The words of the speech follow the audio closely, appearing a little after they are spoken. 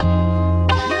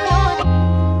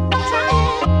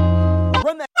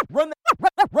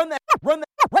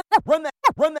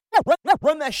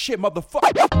that shit,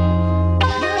 motherfucker.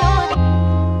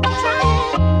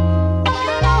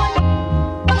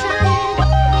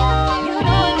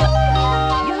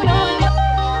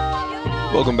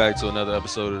 Welcome back to another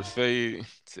episode of The Fade.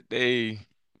 Today,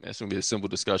 that's gonna be a simple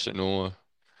discussion on,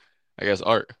 I guess,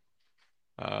 art.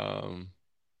 Um,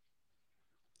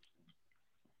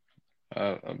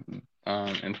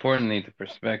 Importantly, the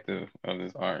perspective of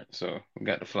this art. So we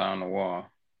got the fly on the wall.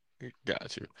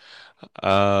 got you.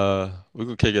 We're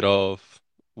gonna kick it off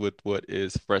with what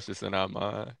is freshest in our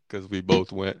mind because we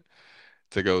both went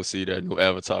to go see that new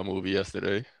Avatar movie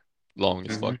yesterday. Long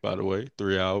as hmm fuck, by the way,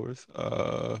 3 hours.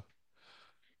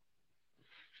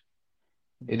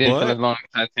 It didn't feel as But long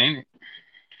as Titanic.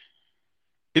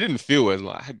 it didn't feel as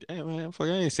long. Damn, man, fuck,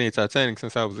 I ain't seen Titanic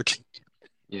since I was a kid.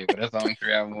 Yeah, but that's the only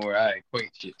 3 hour movie I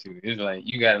equate shit to. It's like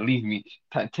you gotta at least meet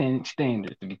Titanic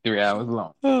standards to be 3 hours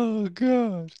long. Oh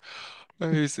God. I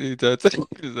ain't seen Titanic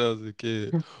since I was a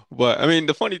kid. But I mean,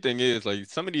 the funny thing is, like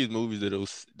some of these movies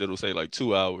that'll say like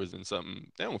 2 hours and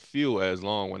something, they don't feel as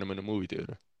long when I'm in the movie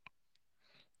theater.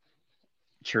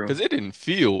 True. Because it didn't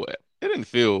feel it didn't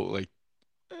feel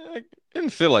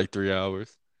like 3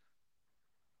 hours.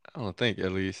 I don't think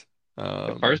at least.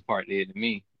 The Um, first part did to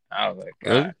me. I was like, God,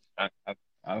 really? I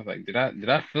was like, did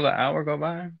I feel an hour go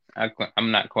by?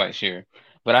 I'm not quite sure,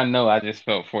 but I know I just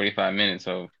felt 45 minutes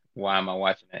of why am I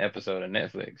watching an episode of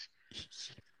Netflix?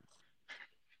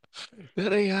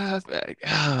 That ain't how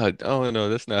God, oh no,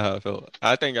 that's not how I felt.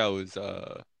 I think I was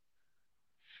at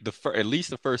least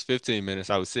the first 15 minutes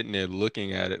I was sitting there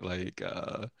looking at it like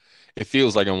it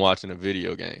feels like I'm watching a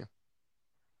video game.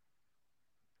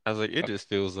 I was like, it just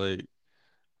feels like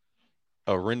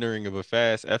a rendering of a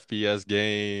fast FPS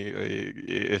game.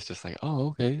 It's just like, oh,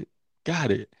 okay,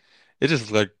 got it. It's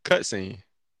just like cutscene,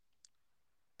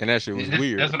 and that shit was That's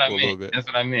weird what I for a meant. little bit. That's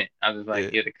what I meant. I was like, Yeah,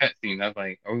 yeah, the cutscenes. I was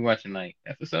like, are we watching like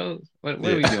episodes? What are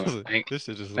yeah. we doing? This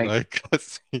shit just Like like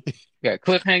cutscene. yeah,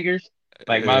 cliffhangers.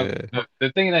 Like Yeah.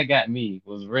 the thing that got me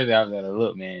was really I was like,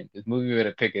 look, man, this movie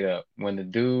better pick it up. When the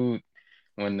dude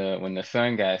when the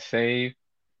son got saved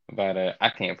by the I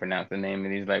can't pronounce the name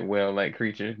of these like whale like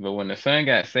creatures, but when the son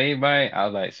got saved by it, I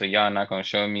was like, so y'all not gonna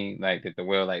show me like that the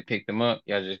whale like picked him up?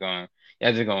 Y'all just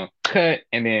gonna cut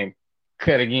and then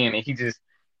cut again, and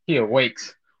he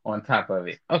awakes on top of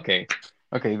it. Okay,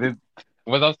 okay,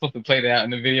 was I supposed to play that out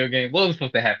in the video game? What was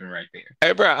supposed to happen right there?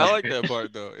 Hey, bro, I like Like, that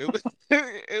part though. It was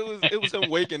it was him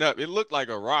waking up. It looked like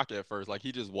a rock at first, like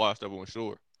he just washed up on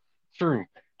shore. true.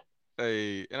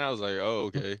 Hey, and I was like, oh,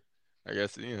 okay. I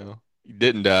guess he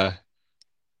didn't die.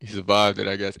 He survived it,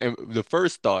 I guess. And the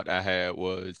first thought I had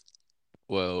was,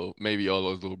 well, maybe all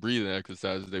those little breathing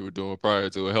exercises they were doing prior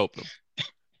to it helped him.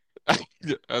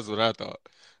 That's what I thought.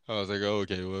 I was like, oh,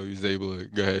 okay, well, he's able to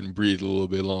go ahead and breathe a little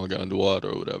bit longer underwater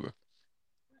or whatever.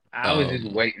 I was just Um,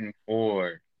 waiting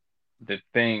for the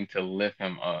thing to lift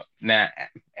him up. Now,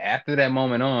 after that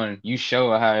moment on, you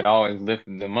show how it always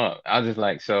lifted them up. I was just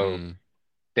like, so mm,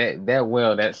 that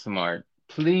well, that's smart.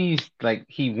 Please, like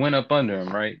he went up under him,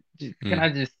 right? Can mm. I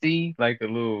just see like the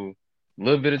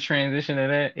little bit of transition of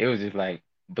that? It was just like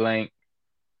blank.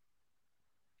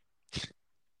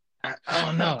 I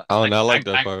don't know. I don't Like know. I like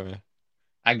that part, man.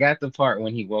 I got the part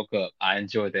when he woke up. I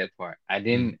enjoyed that part. I Mm.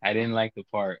 didn't I didn't like the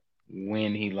part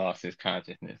when he lost his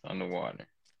consciousness underwater.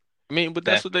 I mean, but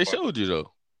that's That's what the they part. showed you,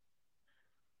 though.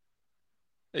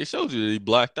 They showed you that he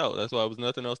blacked out. That's why there was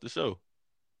nothing else to show.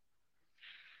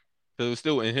 Because it was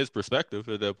still in his perspective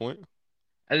at that point.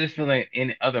 I just feel like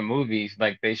in other movies,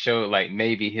 like they show like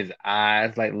maybe his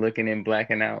eyes like looking and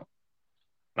blacking out.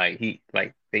 Like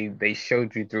they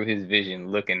showed you through his vision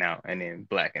looking out and then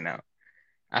blacking out.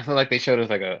 I feel like they showed us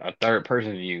like a third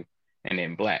person view and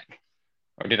then black.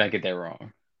 Or did I get that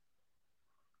wrong?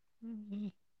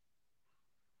 Mhm.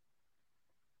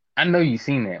 I know you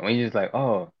seen that when you're just like,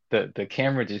 oh, the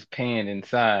camera just panned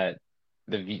inside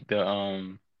the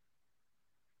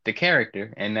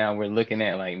character, and now we're looking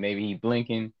at like maybe he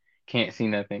blinking, can't see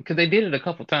nothing. Because they did it a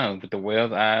couple times with the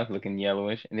whale's eyes looking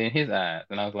yellowish, and then his eyes,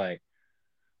 and I was like,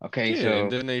 okay, Yeah, and so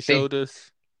then they they, showed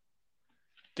us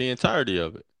the entirety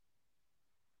of it.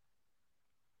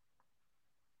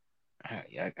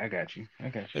 yeah, I got you, I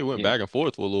got They you, went yeah, back and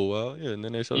forth for a little while. Yeah, and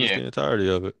then they showed us yeah. the entirety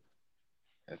of it.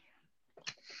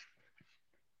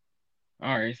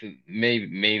 All right, so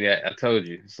maybe I told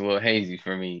you it's a little hazy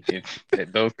for me if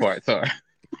that those parts are.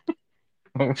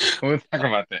 We'll talk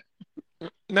about that.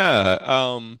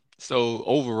 Nah, so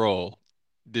overall,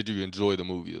 did you enjoy the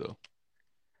movie though?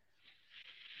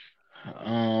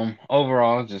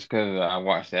 Overall, just because I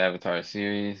watched the Avatar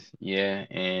series, yeah,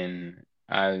 and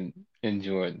I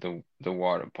enjoyed the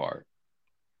water part.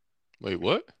 Wait,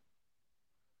 what?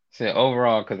 Said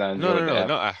overall because I No, enjoyed no, the no,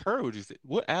 Avatar. no. I heard what you said.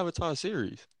 What Avatar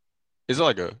series? Is it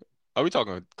like a? Are we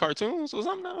talking cartoons or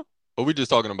something now? Or we just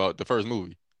talking about the first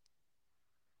movie?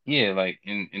 Yeah, like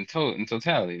in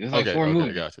totality, there's like Okay, four okay,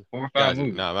 movies, gotcha, 4 or 5 gotcha.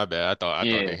 movies. Nah, my bad. I thought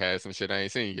they Yeah, had some shit I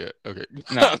ain't seen yet. Okay,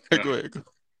 nah, no, go ahead,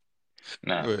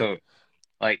 nah. go ahead. So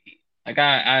like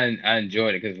I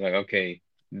enjoyed it because like okay,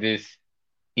 this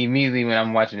immediately when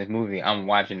I'm watching this movie, I'm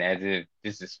watching as if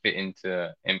this is fit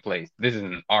into in place. This is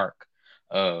an arc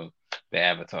of the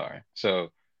Avatar. So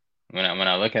when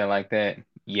I look at it like that,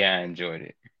 yeah, I enjoyed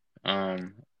it.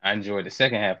 I enjoyed the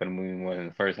second half of the movie more than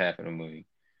the first half of the movie.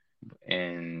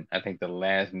 And I think the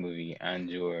last movie I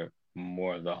enjoyed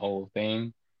more of the whole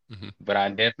thing, Hmm. but I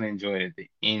definitely enjoyed it, the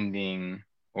ending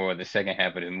or the second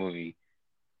half of the movie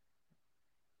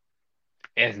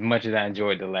as much as I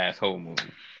enjoyed the last whole movie.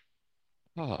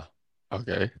 Ah,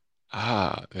 okay.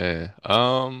 Ah, man.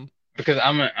 Because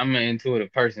I'm an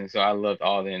intuitive person, so I loved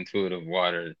all the intuitive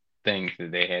water things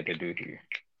that they had to do here.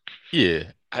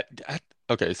 Yeah.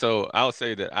 Okay. So I'll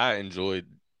say that I enjoyed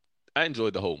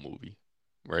the whole movie,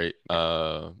 right?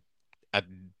 I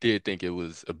did think it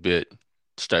was a bit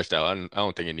stretched out. I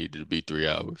don't think it needed to be 3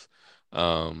 hours.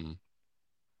 Um,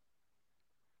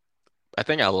 I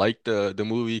think I liked the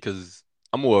movie because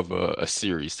I'm more of a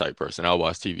series type person. I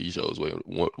watch TV shows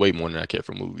way more than I care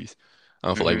for movies. I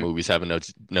don't feel like Hmm. movies have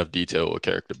enough detail or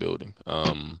character building.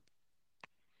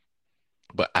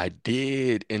 But I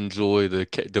did enjoy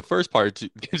the first part you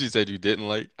said you didn't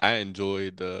like. I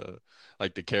enjoyed the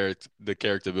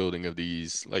character building of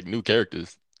these like new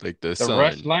characters, like the The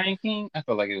Rush son. Lion King, I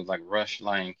felt like it was like Rush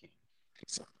Lion King.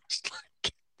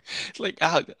 It's like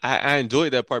I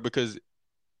enjoyed that part because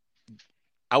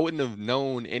I wouldn't have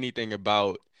known anything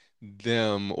about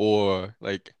them or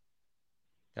like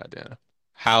goddamn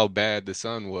how bad the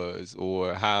son was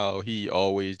or how he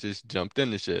always just jumped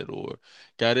in the shit or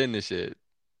got in the shit.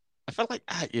 I felt like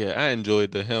I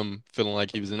enjoyed the him feeling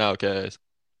like he was an outcast.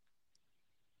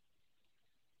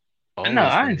 No,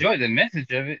 Always I feeling. enjoyed the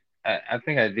message of it. I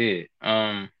think I did.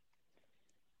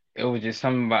 It was just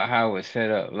something about how it was set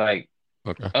up. Like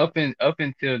Okay. up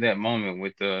until that moment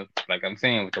with the like I'm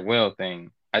saying with the well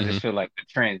thing, I Hmm. just feel like the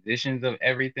transitions of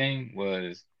everything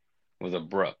was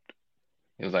abrupt.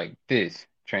 It was like this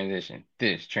transition.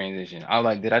 I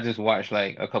like did I just watch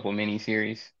like a couple mini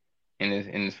series in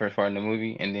this first part of the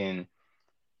movie and then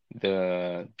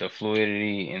the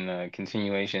fluidity and the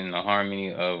continuation and the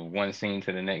harmony of one scene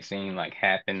to the next scene like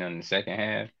happened in the second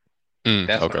half.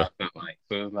 That's what Okay. I felt like.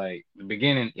 So it was like the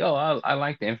beginning, yo, I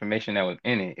like the information that was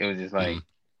in it. It was just Hmm. like,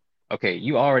 okay,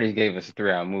 you already gave us a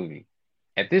 3 hour movie.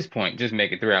 At this point, just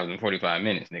make it 3 hours and 45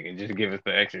 minutes, nigga. Just give us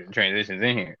the extra transitions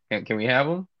in here. Can we have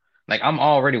them? Like I'm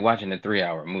already watching a 3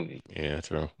 hour movie. Yeah,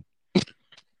 true.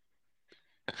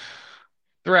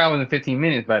 3 hours and 15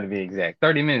 minutes, by to be exact.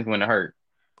 30 minutes wouldn't have hurt.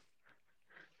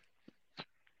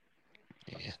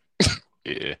 Yeah.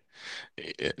 Yeah.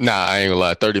 Yeah. Nah, I ain't gonna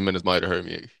lie. 30 minutes might have hurt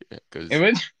me It because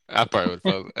was, I probably would have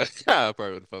fell. I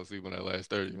probably would have fell asleep when that last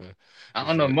 30, man. I For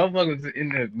don't know, sure. motherfuckers in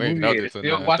the We ain't been out movie, there they till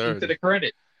still watching to 9:30. the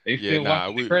credits. They Yeah, still nah,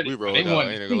 watching the we credits, but they rolled out. I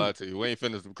wanted ain't to gonna see. lie to you. We ain't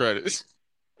finished the credits.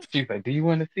 She's like, "Do you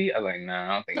want to see?" I was like,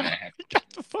 "Nah, I don't think Nah, that happened." we got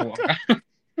the fuck Walk up. out.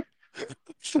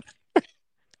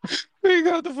 We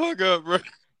got the fuck up, bro.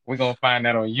 We're gonna find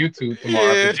that on YouTube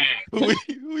tomorrow for Yeah, Jan.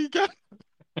 we got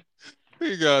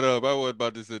we got up. I wasn't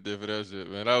about to sit there for that shit,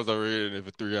 man. I was already in there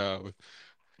for 3 hours.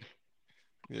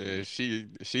 Yeah,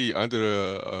 she under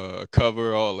the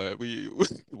cover, all that.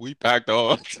 We packed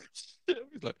all. Shit,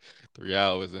 we like 3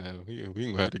 hours and we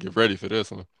gonna have to get ready for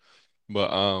this one.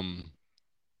 But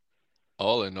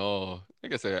all in all,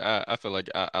 like I said, I feel like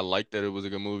I liked that it was a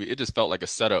good movie. It just felt like a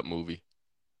setup movie.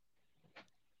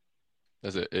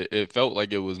 That's it. It felt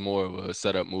like it was more of a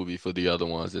setup movie for the other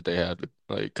ones that they had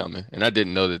like coming, and I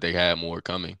didn't know that they had more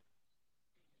coming.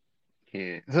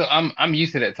 Yeah, so I'm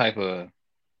used to that type of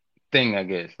thing, I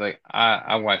guess. Like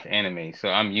I watch anime, so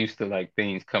I'm used to like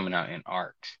things coming out in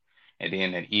arcs, and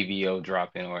then that EVO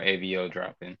dropping or AVO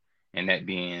dropping, and that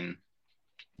being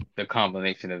the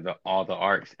combination of all the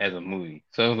arcs as a movie.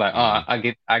 So it was like, oh, Hmm. I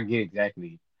get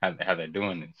exactly how they're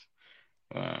doing this.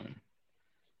 Um,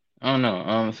 I don't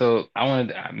know. So I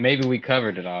wanted maybe we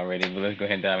covered it already, but let's go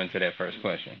ahead and dive into that first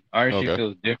question. Artistry Okay.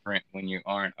 feels different when you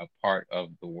aren't a part of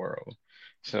the world.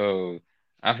 So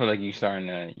I feel like you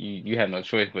have no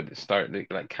choice but to start to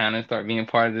like kind of start being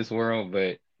part of this world,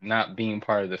 but not being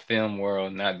part of the film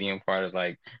world, not being part of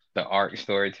like the art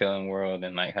storytelling world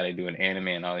and like how they do an anime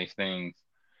and all these things.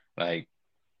 Like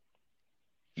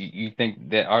you think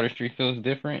that artistry feels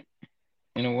different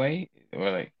in a way,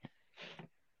 or like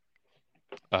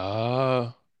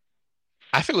Uh,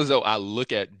 I feel as though I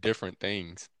look at different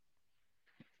things.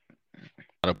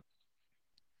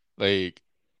 Like,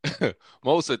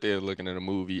 most sit there looking at a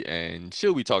movie and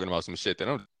she'll be talking about some shit that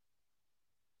I'm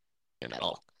in at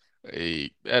all.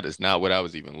 Like, that is not what I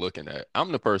was even looking at.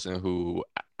 I'm the person who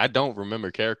I don't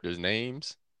remember characters'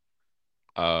 names,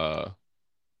 uh,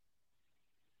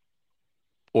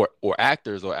 or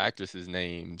actors or actresses'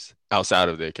 names outside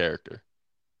of their character.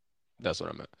 That's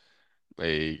what I meant.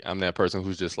 Like, I'm that person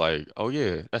who's just like, oh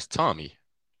yeah, that's Tommy,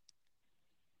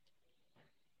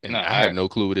 No, and I have I no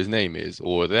clue what his name is,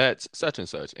 or that's such and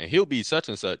such, and he'll be such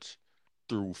and such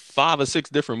through 5 or 6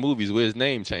 different movies where his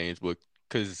name changed, but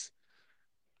because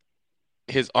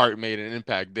his art made an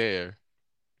impact there.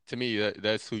 To me,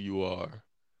 that's who you are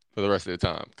for the rest of the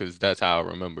time, because that's how I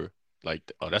remember.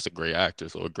 Like, oh, that's a great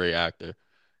actress or a great actor,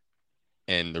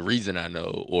 and the reason I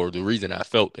know, or the reason I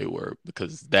felt they were,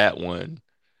 because that one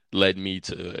led me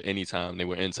to anytime they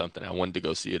were in something, I wanted to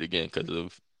go see it again because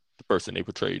of the person they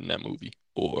portrayed in that movie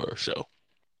or show.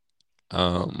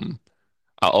 Um,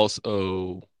 I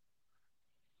also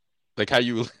like how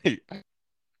you like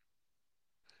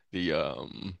the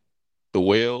the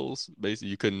whales. Basically,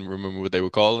 you couldn't remember what they were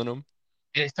calling them.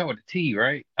 It start with a T,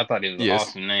 right? I thought it was an Yes,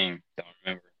 awesome name. Don't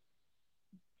remember.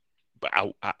 but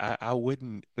I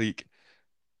wouldn't like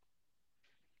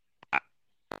I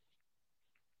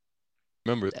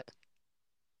remember that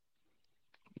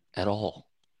at all.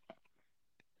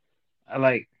 I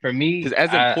like for Because me,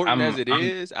 as important as it I'm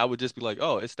is, I would just be like,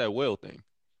 oh, it's that whale thing.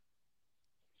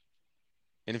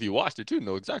 And if you watched it, you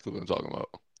know exactly what I'm talking about.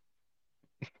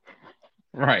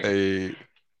 right. A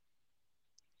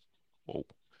whoa.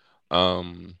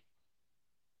 Um.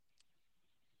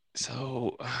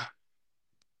 So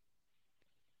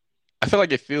I feel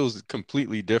like it feels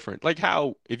completely different. Like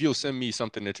how if you'll send me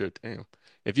something that you're damn,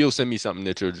 if you'll send me something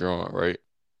that you're drawing, right?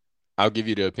 I'll give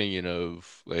you the opinion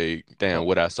of like, damn, So,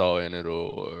 what I saw in it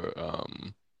or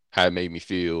how it made me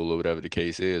feel or whatever the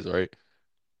case is, right?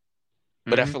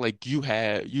 But I hmm feel like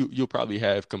you'll probably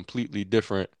have completely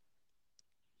different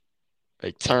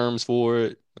like terms for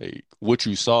it, like what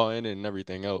you saw in it and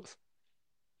everything else.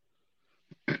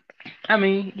 I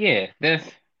mean, yeah, that's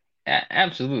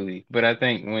absolutely. But I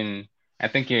think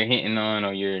you're hitting on,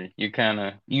 or you're kind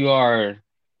of you are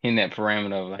in that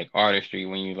parameter of like artistry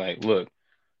when you like look.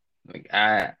 Like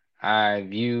I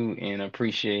view and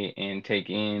appreciate and take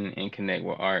in and connect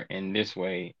with art in this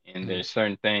way. And Mm, there's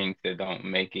certain things that don't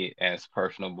make it as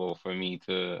personable for me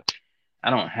to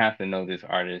I don't have to know this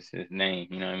artist's name.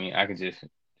 You know what I mean? I could just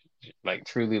like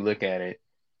truly look at it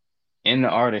in the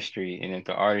artistry, and if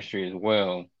the artistry is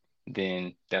well,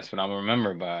 then that's what I'm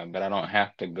remembered by. But I don't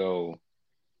have to go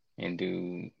and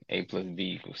do A plus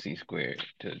B equals C squared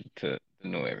to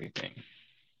know everything.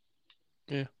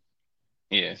 yeah.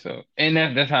 Yeah, so and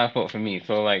that's how it felt for me.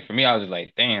 So like for me, I was just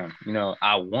like, damn,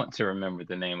 I want to remember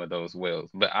the name of those whales,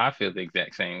 but I feel the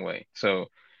exact same way. So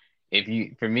if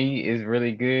you, for me, it's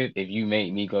really good if you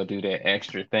make me go do that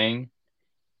extra thing,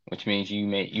 which means you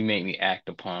make me act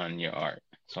upon your art.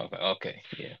 So I was like, okay,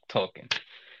 yeah, Tolkien.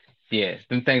 Yeah,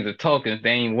 them things are tokens,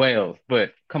 they ain't whales,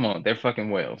 but come on, they're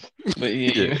fucking whales. But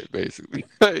yeah, Yeah, basically.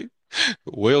 Like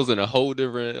Will's in a whole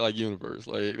different like universe.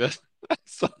 Like that's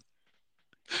so,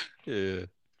 yeah.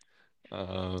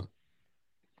 Uh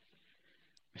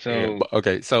yeah, so but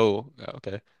okay, so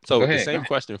okay. go So the ahead, go same ahead.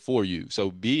 question for you.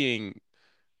 So being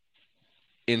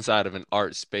inside of an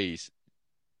art space,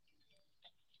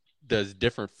 does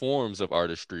different forms of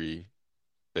artistry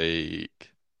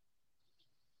like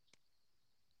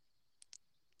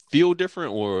feel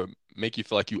different or make you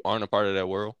feel like you aren't a part of that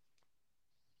world?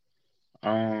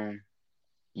 Um,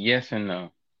 yes and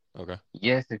no. Okay.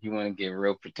 Yes, if you want to get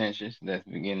real pretentious, that's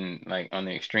beginning like on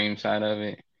the extreme side of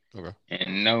it. Okay.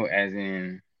 And no, as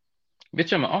in,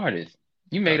 bitch, I'm an artist.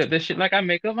 You made up Gotcha. this shit like I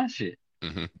make up my shit.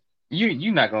 Hmm.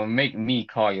 You're not gonna make me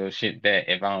call your shit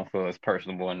that if I don't feel it's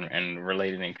personable and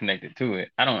related and connected to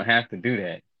it. I don't have to do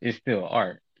that. It's still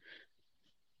art.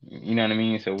 You know what I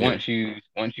mean? So Yeah. once you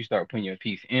start putting your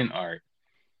piece in art,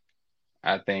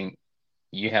 I think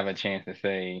you have a chance to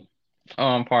say, "Oh,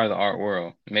 I'm part of the art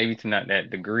world." Maybe to not that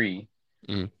degree.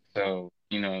 Hmm. So,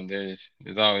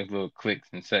 there's always little cliques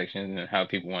and sections and how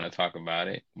people want to talk about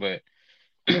it, but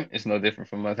it's no different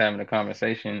from us having a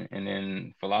conversation and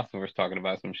then philosophers talking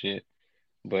about some shit,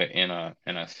 but in a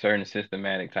certain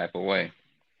systematic type of way.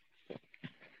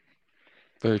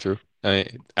 Very true.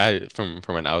 I from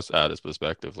an outsider's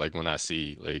perspective, like when I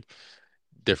see like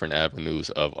different avenues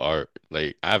of art,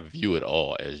 like I view it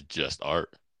all as just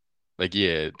art. Like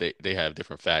yeah, they have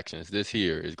different factions. This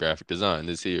here is graphic design,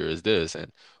 this here is this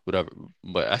and whatever,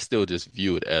 but I still just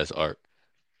view it as art.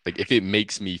 Like if it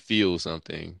makes me feel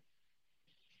something,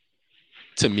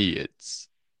 to me it's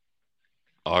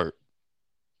art.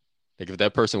 Like if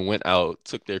that person went out,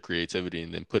 took their creativity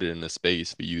and then put it in a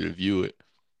space for you to view it,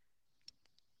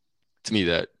 to me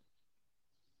that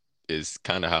is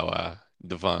kind of how I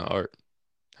define art,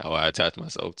 how I attach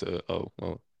myself to, oh,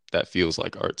 well, that feels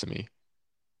like art to me.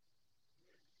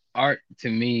 Art to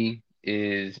me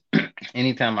is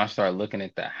anytime I start looking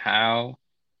at the how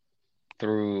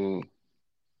through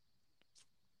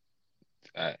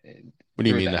uh, What do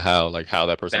you through mean the how? Like how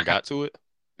that the person how, got to it?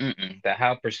 the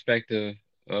how perspective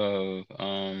of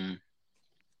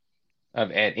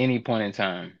at any point in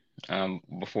time,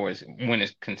 before it's when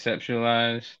it's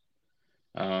conceptualized,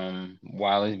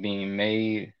 while it's being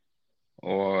made,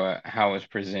 or how it's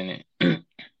presented.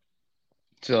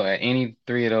 So at any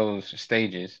three of those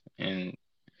stages, and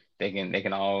they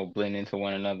can all blend into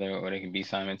one another, or they can be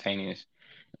simultaneous.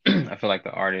 I feel like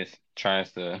the artist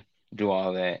tries to do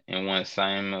all that in one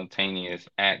simultaneous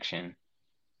action,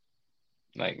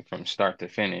 like from start to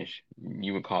finish.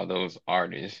 You would call those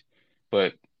artists,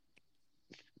 but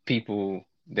people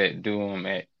that do them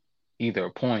at either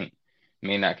point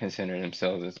may not consider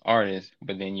themselves as artists,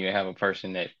 but then you have a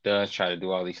person that does try to do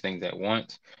all these things at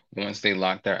once. Once they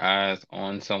lock their eyes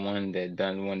on someone that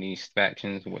done one of these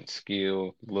factions with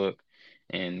skill, look,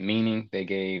 and meaning,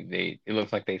 they it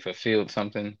looks like they fulfilled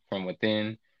something from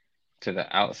within to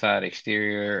the outside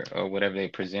exterior or whatever they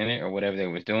presented or whatever they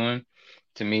was doing.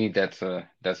 To me, that's an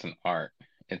art.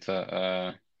 It's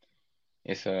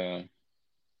it's a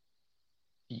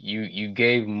you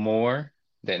gave more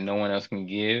that no one else can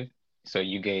give, so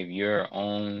you gave your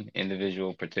own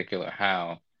individual particular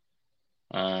how,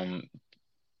 um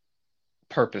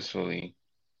purposefully,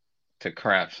 to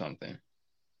craft something.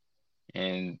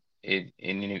 And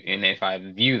if I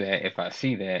view that, if I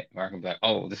see that, or I can be like,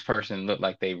 oh, this person looked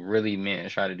like they really meant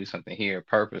to try to do something here,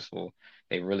 purposeful.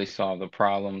 They really solved the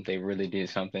problem. They really did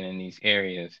something in these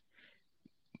areas.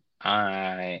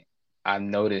 I I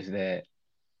noticed that.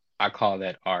 I call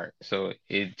that art. So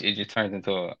it just turns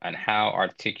into an how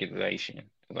articulation.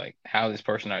 Like how this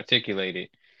person articulated,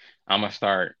 I'm gonna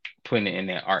start putting it in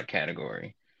that art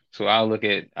category. So I'll look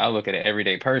at an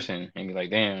everyday person and be like,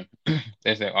 damn,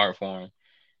 that's that art form.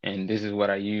 And this is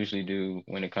what I usually do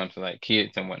when it comes to like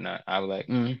kids and whatnot. I was like,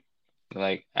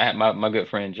 like I had my good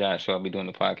friend Josh, who I'll be doing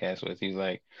the podcast with. He's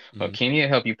like, "Well, Hmm. can you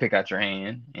help you pick out your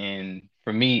hand?" And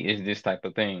for me, it's this type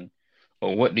of thing.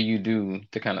 But what do you do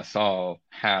to kind of solve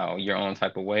how your own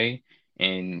type of way?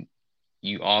 And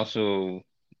you also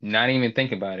not even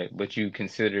think about it, but you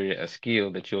consider it a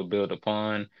skill that you'll build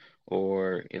upon,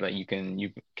 or like you can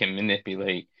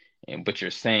manipulate, and but you're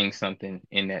saying something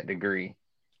in that degree,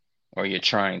 or you're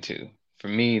trying to. For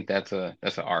me, that's an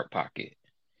art pocket,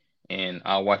 and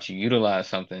I'll watch you utilize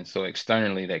something so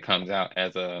externally that comes out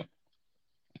as a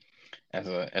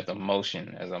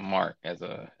motion, as a mark,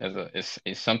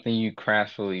 it's something you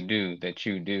craftfully do that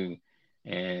you do,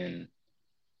 and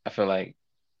I feel like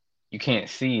you can't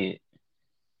see it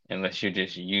unless you're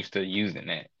just used to using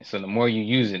that. So the more you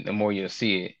use it, the more you'll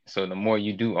see it. So the more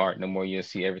you do art, the more you'll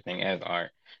see everything as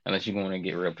art. Unless you want to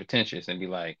get real pretentious and be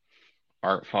like,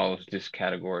 art follows this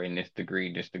category and this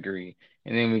degree,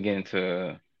 and then we get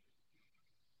into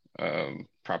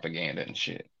propaganda and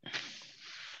shit.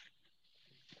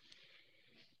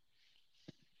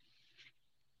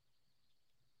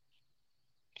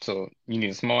 So you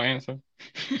need a small answer.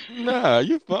 Nah,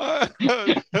 you fine.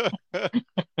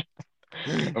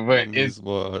 But You it's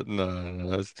smart.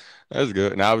 Nah, that's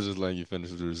good. And I was just letting you finish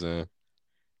what you were saying.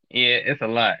 yeah, it's a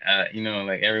lot.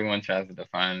 Like everyone tries to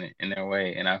define it in their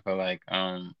way, and I feel like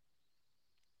I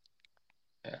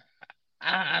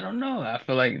don't know. I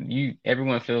feel like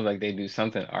everyone feels like they do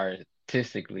something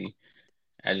artistically.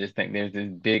 I just think there's this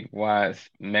big wide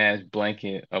mass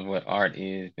blanket of what art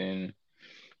is, and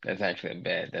that's actually a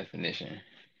bad definition.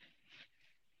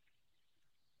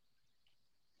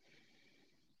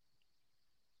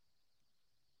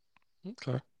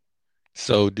 Okay.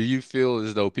 So do you feel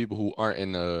as though people who aren't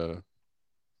in a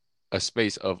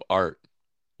space of art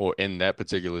or in that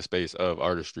particular space of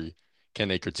artistry, can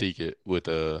they critique it with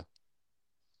a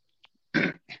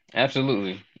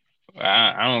Absolutely.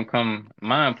 I don't come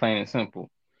mine plain and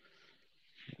simple.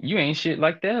 You ain't shit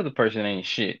like the other person ain't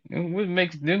shit. What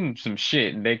makes them some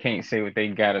shit? They can't say what they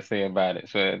gotta say about it.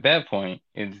 So at that point,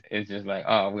 it's just like,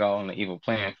 oh, we all on the evil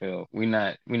playing field. We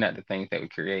not the things that we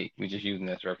create. We just using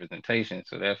this representation.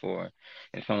 So therefore,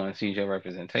 if someone sees your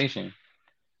representation,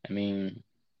 I mean,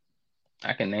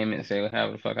 I can name it and say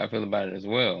however the fuck I feel about it as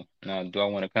well. Now, do I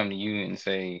want to come to you and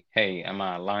say, hey, am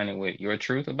I aligning with your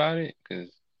truth about it?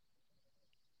 Because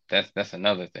that's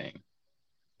another thing.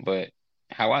 But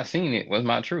how I seen it was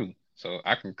my truth. So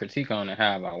I can critique on it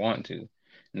however I want to.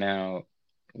 Now,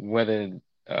 whether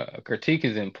a critique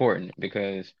is important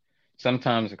because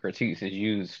sometimes a critique is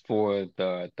used for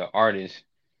the artist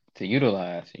to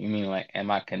utilize. You mean like,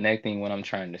 am I connecting what I'm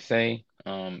trying to say?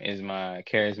 Is my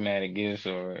charismatic gifts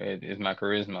or is my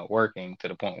charisma working to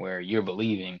the point where you're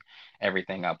believing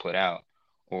everything I put out?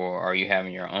 Or are you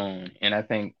having your own? And I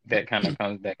think that kind of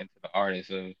comes back into the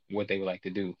artist of what they would like to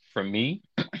do. For me,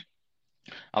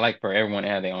 I like for everyone to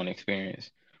have their own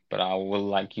experience, but I would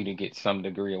like you to get some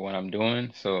degree of what I'm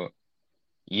doing. So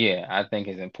yeah, I think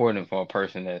it's important for a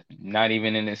person that's not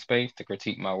even in this space to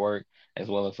critique my work, as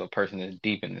well as a person that's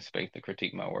deep in the space to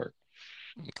critique my work.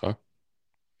 Okay.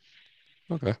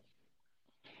 Okay.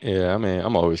 Yeah, I mean,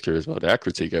 I'm always curious about that. I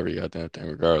critique every goddamn thing,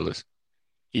 regardless,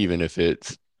 even if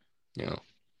it's, you know,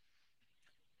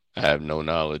 I have no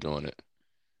knowledge on it.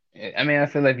 I mean, I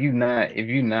feel like if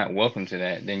you're not welcome to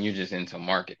that, then you're just into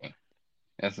marketing.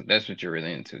 That's what you're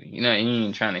really into. You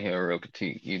ain't trying to hear a real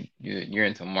critique. You're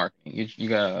into marketing. You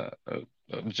got a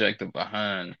objective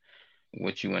behind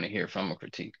what you want to hear from a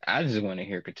critique. I just want to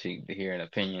hear critique to hear an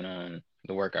opinion on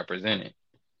the work I presented.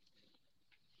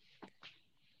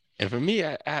 And for me,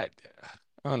 I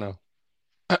don't know.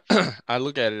 I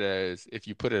look at it as if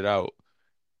you put it out,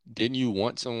 didn't you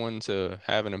want someone to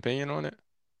have an opinion on it?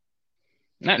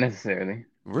 Not necessarily.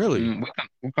 Really?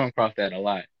 We come across that a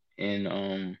lot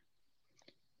in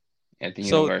at the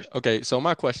So, university. okay, so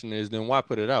my question is then why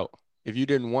put it out? If you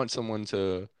didn't want someone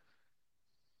to,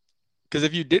 because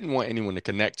if you didn't want anyone to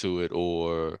connect to it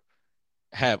or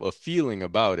have a feeling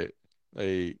about it,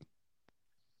 like,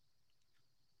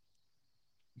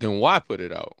 then why put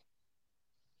it out?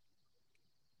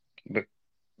 But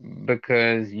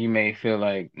because you may feel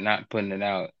like not putting it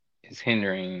out is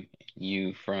hindering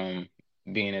you from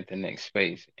being at the next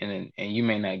space, and you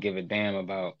may not give a damn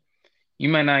about. You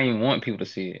might not even want people to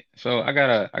see it. So I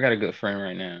got a good friend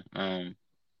right now.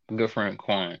 A good friend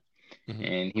Quan, Hmm.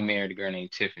 and he married a girl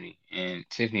named Tiffany, and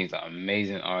Tiffany's an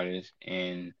amazing artist,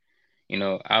 and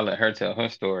I'll let her tell her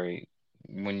story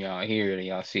when y'all hear it,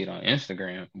 y'all see it on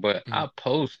Instagram. But Hmm. I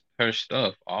post her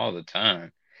stuff all the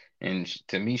time. And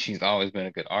to me, she's always been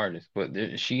a good artist.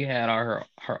 But she had all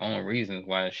her own reasons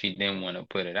why she didn't want to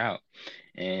put it out.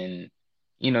 And,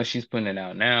 she's putting it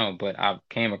out now. But I've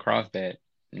came across that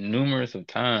numerous of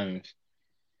times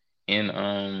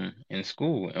in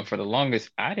school. And for the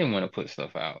longest, I didn't want to put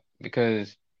stuff out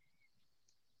because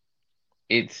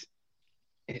it's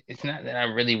it's not that I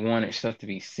really wanted stuff to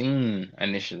be seen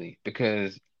initially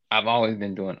because I've always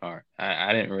been doing art.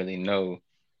 I didn't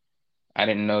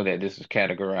know that this was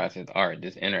categorized as art,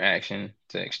 this interaction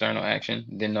to external action.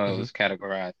 Didn't know it Hmm. was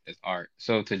categorized as art.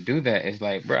 So to do that is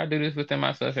like, bro, I do this within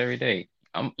myself every day.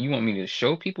 You want me to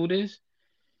show people this?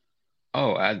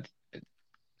 Oh,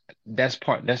 that's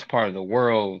part of the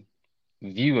world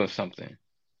view of something.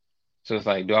 So it's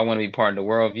like, do I want to be part of the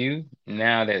world view?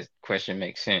 Now that question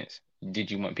makes sense.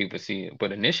 Did you want people to see it?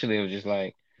 But initially it was just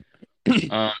like,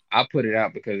 I put it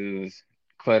out because it was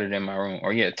cluttered in my room.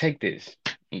 Or yeah, take this.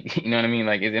 You know what I mean?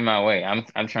 Like it's in my way.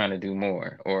 I'm trying to do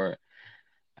more. Or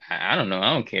I don't know.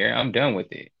 I don't care. I'm done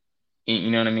with it.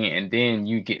 You know what I mean? And then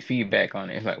you get feedback on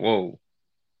it. It's like, whoa,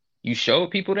 you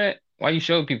showed people that? Why you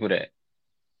showed people that?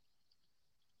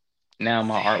 Now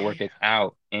my artwork is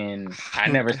out, and I I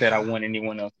don't. never said I want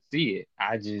anyone else to see it.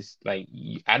 I just I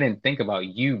didn't think about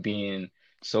you being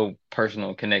so personal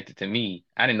and connected to me.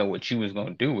 I didn't know what you was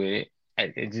gonna do with it. I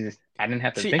didn't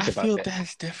have to See, think I about feel that.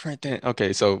 that's different than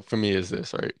okay. So for me, is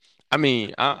this right? I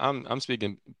mean, I'm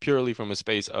speaking purely from a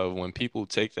space of when people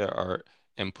take their art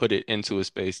and put it into a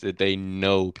space that they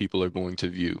know people are going to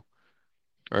view,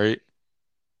 right?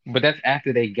 But that's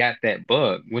after they got that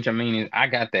bug, which I mean is I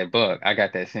got that bug. I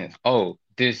got that sense. Oh,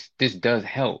 this does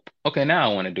help. Okay,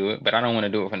 now I want to do it, but I don't want to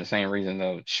do it for the same reason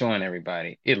of showing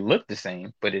everybody. It looked the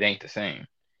same, but it ain't the same.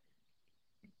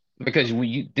 Because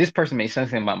this person may say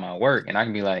something about my work, and I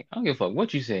can be like, I don't give a fuck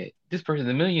what you said. This person's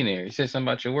a millionaire. He said something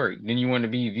about your work. Then you want to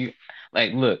be viewed.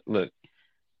 Like, look.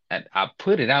 I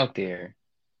put it out there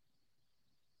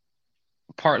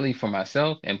partly for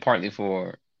myself and partly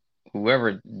for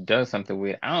whoever does something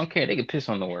with it. I don't care. They can piss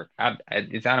on the work.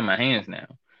 It's out of my hands now.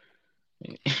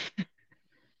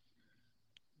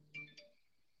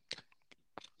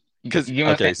 Because You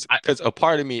know what I'm okay, saying? because a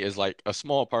part of me is like a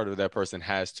small part of that person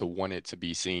has to want it to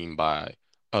be seen by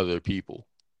other people.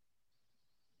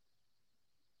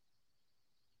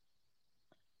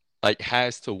 Like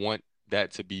has to want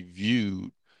that to be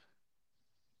viewed,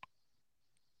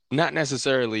 not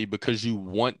necessarily because you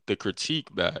want the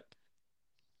critique back,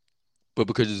 but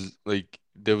because like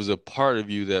there was a part of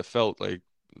you that felt like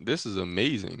this is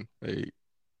amazing. Like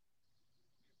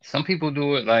Some people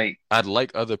do it like, I'd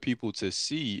like other people to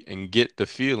see and get the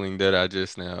feeling that I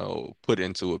just now put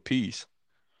into a piece.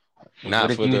 what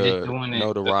Not if for you were just the doing it?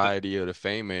 notoriety or the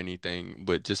fame or anything,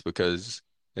 but just because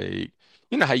they,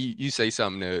 you know how you say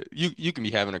something that you can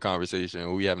be having a conversation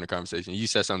or we having a conversation, you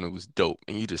said something that was dope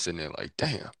and you just sitting there like,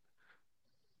 damn,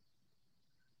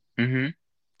 Hmm.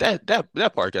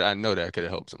 that part I know that could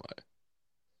have helped somebody.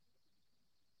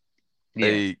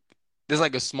 Yeah. Like there's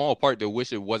like a small part that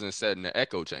wish it wasn't said in the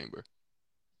echo chamber.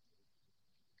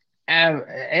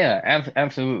 Yeah,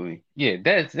 absolutely. Yeah,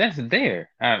 that's there.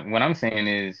 What I'm saying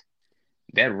is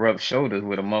that rubs shoulders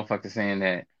with a motherfucker saying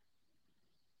that,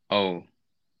 oh,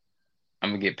 I'm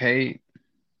gonna get paid.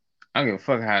 I don't give a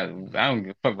fuck how. I don't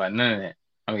give a fuck about none of that.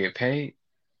 I'm gonna get paid.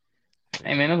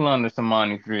 Hey man, let's launder some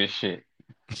money for this shit.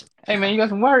 Hey man, you got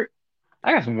some work?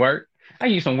 I got some work. I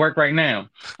use some work right now.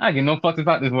 I give no fucks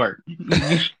about this work.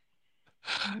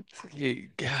 Yeah,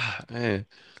 God, man.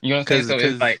 You know what I'm saying? Cause, So it's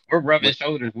cause like we're rubbing what?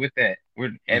 shoulders with that. We're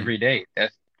Mhm, every day.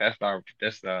 That's the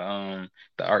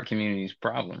art community's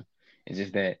problem. It's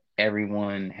just that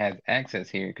everyone has access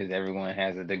here because everyone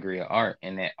has a degree of art,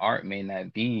 and that art may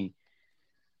not be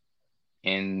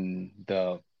in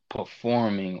the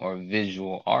performing or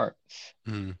visual arts.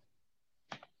 mhm.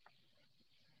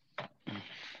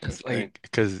 It's It's crazy. like,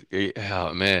 cause,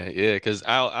 oh man, yeah, cause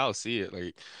I'll see it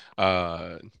like,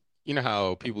 uh, you know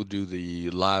how people do the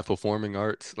live performing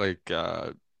arts, like,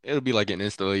 it'll be like an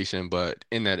installation, but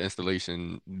in that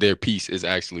installation, their piece is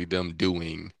actually them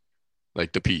doing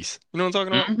like the piece. You know what I'm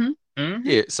talking about? Hmm. Hmm.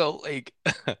 Yeah. So like,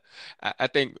 I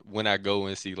think when I go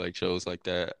and see like shows like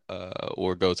that,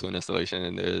 or go to an installation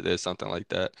and there's something like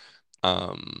that,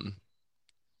 um.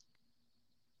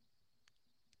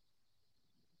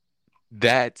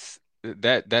 That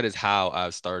is how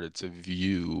I've started to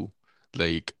view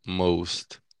like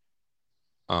most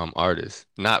artists.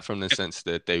 Not from the sense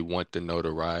that they want the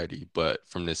notoriety, but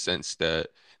from the sense that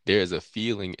there's a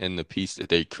feeling in the piece that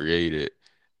they created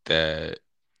that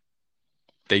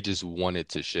they just wanted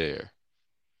to share.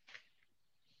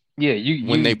 Yeah, you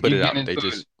When they you put you it get out, they into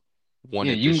just it. Yeah,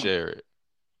 wanted to share it.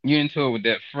 you into it with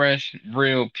that fresh,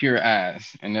 real, pure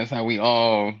eyes, and that's how we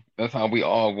all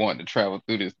want to travel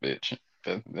through this bitch.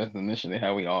 That's initially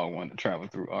how we all want to travel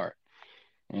through art.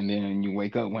 And then you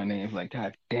wake up one day, it's like,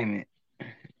 God damn it,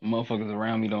 motherfuckers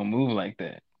around me don't move like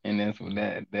that. And that's what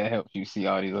Mhm, that helps you see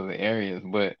all these other areas.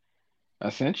 But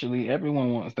essentially,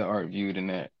 everyone wants the art viewed in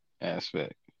that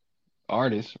aspect.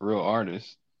 Artists, real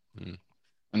artists. mhm,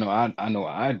 I know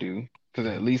I do, because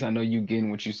at mhm. least I know you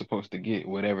getting what you're supposed to get,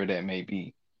 whatever that may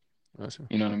be. Gotcha.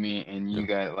 You know what I mean? And Yeah. you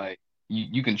got like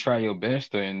you can try your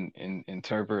best to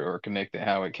interpret or connect it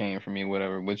how it came from me,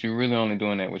 whatever, but you're really only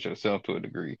doing that with yourself to a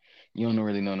degree. You don't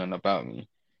really know nothing about me.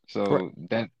 Correct.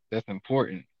 So that's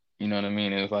important. You know what I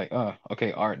mean? It's like, oh,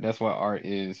 okay, art, that's why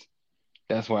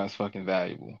it's fucking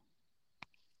valuable.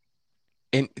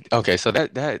 And okay, so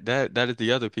that is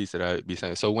the other piece that I'd be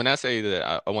saying. So when I say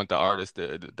that I want the artist,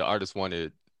 the artist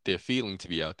wanted their feeling to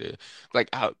be out there, like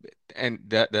how, and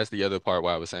that's the other part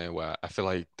why I was saying why I feel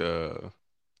like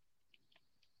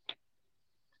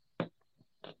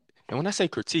and when I say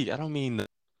critique, I don't mean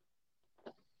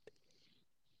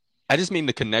I just mean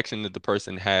the connection that the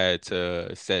person had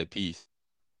to said piece.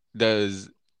 Does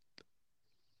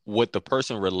what the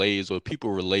person relays, what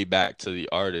people relay back to the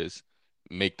artist,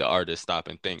 make the artist stop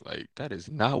and think like that is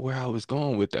not where I was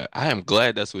going with that. I am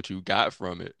glad that's what you got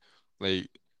from it. Like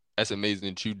that's amazing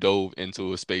that you dove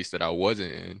into a space that I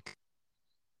wasn't in.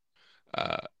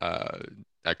 Uh, uh,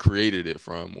 I created it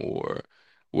from or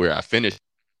where I finished.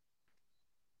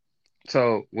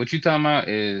 So what you talking about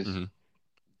is Hmm.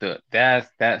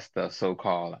 that's the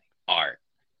so-called like art.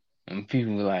 And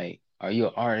people be like, are you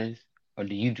an artist or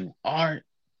do you do art?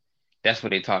 That's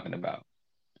what they talking about.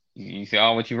 You see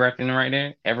all what you referencing right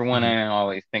there? Everyone Hmm. ain't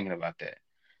always thinking about that.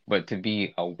 But to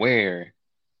be aware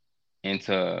and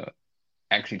to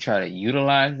actually try to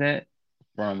utilize that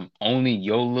from only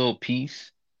your little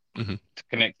piece Hmm. to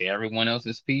connect to everyone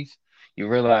else's piece, you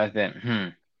realize that,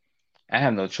 I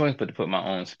have no choice but to put my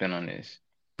own spin on this.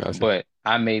 Gotcha. But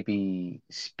I may be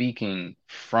speaking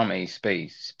from a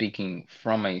space, speaking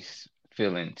from a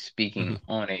feeling, speaking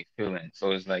Hmm. on a feeling.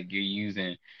 So it's like you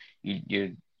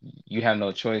you have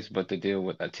no choice but to deal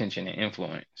with attention and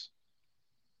influence.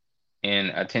 And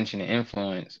attention and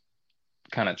influence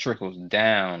kind of trickles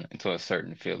down into a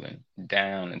certain feeling,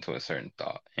 down into a certain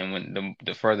thought. And when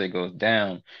the further it goes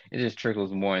down, it just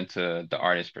trickles more into the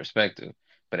artist's perspective.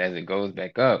 But as it goes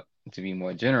back up to be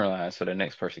more generalized, so the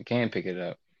next person can pick it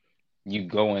up, you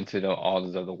go into the all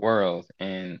those other worlds.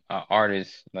 And an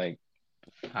artist, like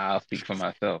I'll speak for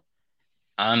myself,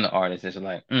 I'm the artist that's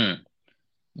like,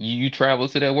 You travel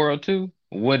to that world too.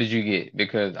 What did you get?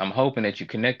 Because I'm hoping that you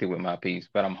connected with my piece,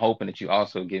 but I'm hoping that you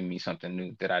also give me something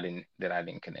new that I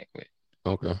didn't connect with.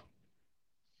 Okay,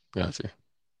 gotcha.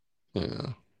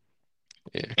 Yeah,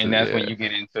 yeah, And cause that's when yeah. you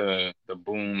get into the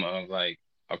boom of like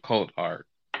occult art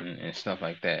and stuff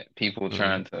like that. People Mm,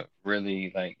 trying to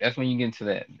really like that's when you get into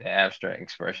that the abstract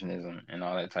expressionism and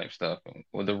all that type stuff.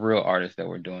 With the real artists that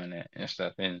were doing that and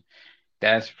stuff. And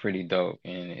that's pretty dope.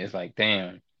 And it's like,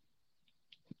 damn,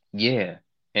 yeah.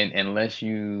 And unless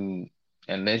you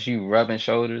rubbing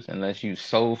shoulders, unless you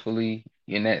soulfully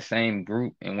in that same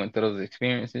group and went through those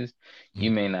experiences,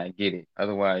 you mm, may not get it.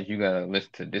 Otherwise, you gotta listen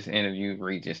to this interview,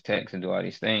 read this text, and do all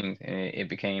these things, and it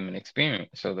became an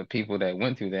experience. So the people that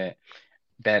went through that,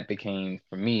 that became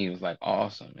for me, it was like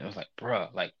awesome. It was like,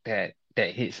 bruh, like that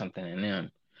hit something in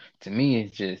them. To me,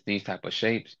 it's just these type of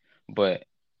shapes, but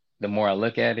the more I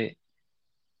look at it,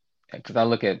 because I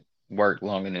look at work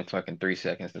longer than fucking 3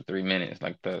 seconds to 3 minutes,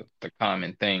 like the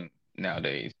common thing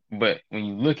nowadays. But when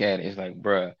you look at it, it's like,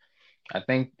 bruh, I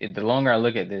think the longer I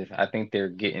look at this, I think they're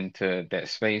getting to that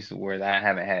space where I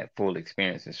haven't had full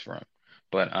experiences from.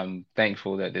 But I'm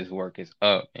thankful that this work is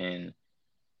up, and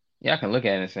yeah, I can look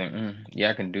at it and say, yeah,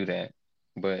 I can do that.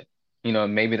 But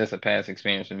maybe that's a past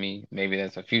experience for me. Maybe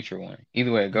that's a future one.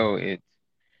 Either way it mm. go,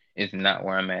 it's not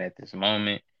where I'm at this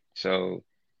moment. So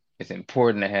it's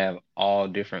important to have all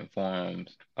different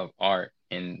forms of art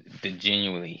and to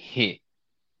genuinely hit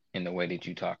in the way that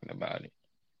you're talking about it.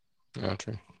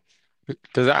 Gotcha.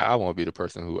 Because I won't be the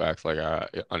person who acts like I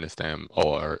understand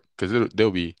all art. Because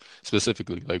there'll be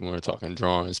specifically like when we're talking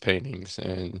drawings, paintings,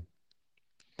 and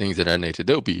things of that nature.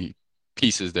 There'll be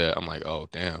pieces that I'm like, oh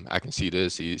damn, I can see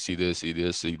this, see this, see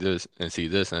this, see this, and see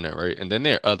this in it, right? And then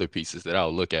there are other pieces that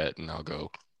I'll look at and I'll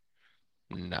go,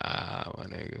 nah, my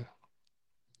nigga,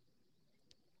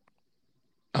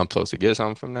 I'm supposed to get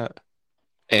something from that.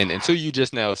 And until you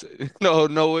just now, no,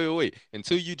 no, wait, wait, wait.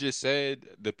 Until you just said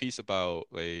the piece about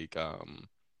like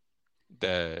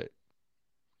that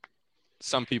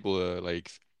some people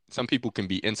like some people can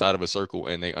be inside of a circle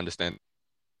and they understand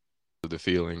the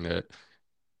feeling that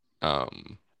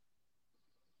um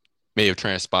may have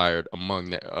transpired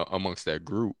amongst that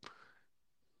group.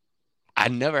 I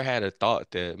never had a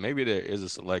thought that maybe there is a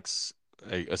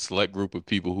select group of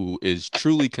people who is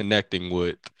truly connecting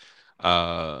with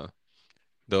uh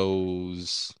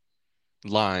those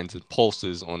lines and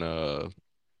pulses on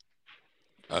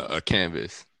a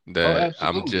canvas Oh, that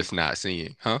I'm absolutely. just not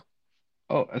seeing, huh?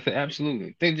 Oh, I said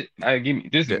absolutely. I give me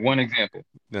this is That one example.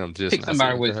 that I'm just Pick not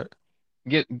somebody seeing. Go with ahead.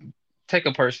 get take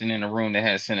a person in a room that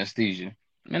has synesthesia.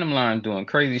 And them lines doing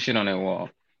crazy shit on that wall.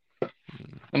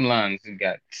 Mm, Them lines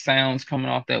got sounds coming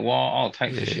off that wall, all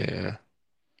types of shit. yeah.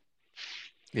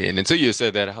 Yeah, and until you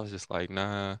said that, I was just like,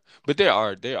 nah. But there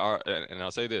are, and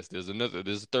I'll say this: there's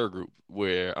a third group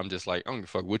where I'm just like, I don't give a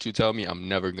fuck what you tell me. I'm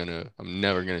never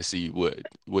gonna see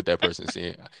what that person's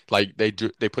seeing. Like they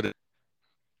put it,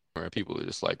 and people are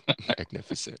just like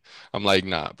magnificent. I'm like,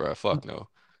 nah, bro, fuck no.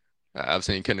 I've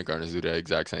seen kindergartners do that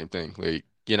exact same thing. Like,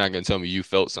 you're not gonna tell me you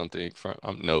felt something from.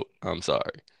 No, I'm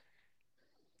sorry.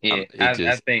 Yeah, It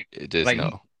I just, think it just like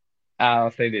no.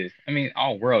 I'll say this. I mean,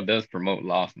 our world does promote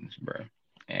lostness, bro.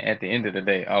 And at the end of the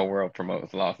day, our world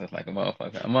promotes lostness like a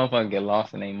motherfucker. A motherfucker get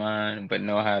lost in their mind, but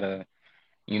know how to,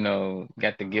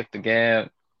 got the gift of gab.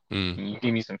 Mm. And you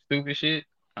give me some stupid shit.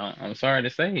 I'm sorry to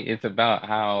say, it's about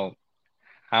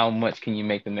how much can you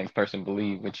make the next person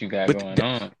believe what you got But going th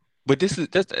on. but this is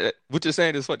that's what you're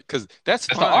saying is funny because that's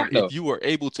That's the fine art if though. you were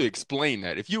able to explain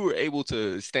that. If you were able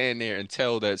to stand there and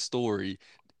tell that story,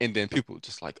 and then people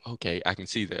just like, okay, I can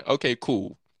see that. Okay,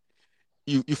 cool.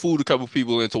 You fooled a couple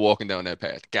people into walking down that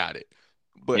path. Got it.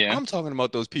 But Yeah. I'm talking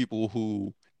about those people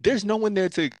who there's no one there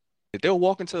to. They'll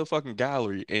walk into the fucking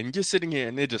gallery and you're sitting here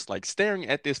and they're just like staring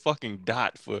at this fucking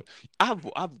dot for. I've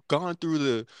gone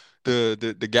through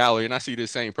the gallery and I see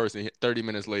this same person 30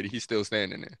 minutes later. He's still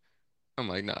standing there. I'm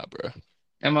like, nah, bro.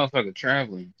 That motherfucker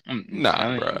traveling. I'm Nah,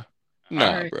 telling you. bro. All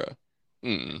Nah, right. bro.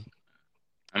 Mm,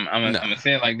 I'm gonna nah.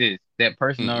 say it like this. That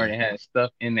person Mm. already has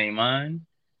stuff in their mind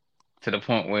to the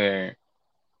point where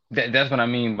that's what I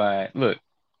mean by look,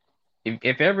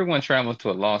 if everyone travels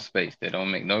to a lost space that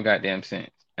don't make no goddamn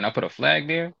sense, and I put a flag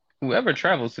there, whoever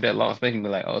travels to that lost space can be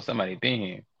like, oh, somebody been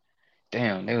here.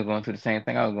 Damn, they was going through the same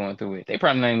thing I was going through with. They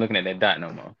probably not even looking at that dot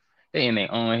no more. They in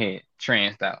their own head,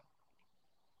 tranced out.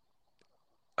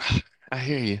 I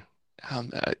hear you.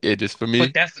 It just for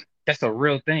But me. that's a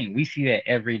real thing. We see that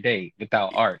every day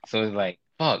without art. So it's like,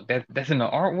 fuck, that's in the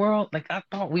art world. Like I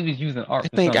thought we was using I art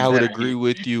for think something I would better agree here.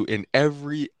 with you in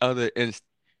every other instance.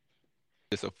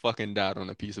 It's a fucking dot on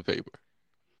a piece of paper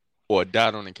or a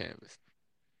dot on a canvas.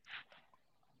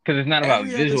 because it's not about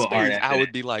Every other visual art space, I after that.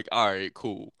 would be like, all right,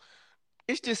 cool.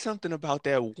 It's just something about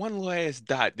that one last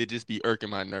dot that just be irking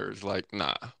my nerves. Like,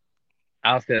 nah,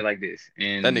 I'll say it like this, that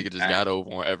and nigga just I got over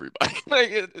on everybody. Like,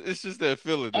 it's just that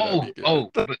feeling that I be oh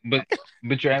getting. oh,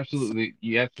 but you're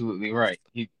absolutely right.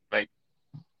 He like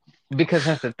because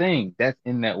that's the thing that's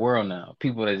in that world now.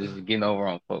 People that just getting over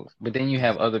on folks, but then you Yeah,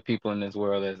 have other people in this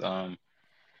world that's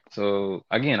So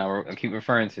again, I keep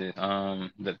referring to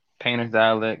the painter's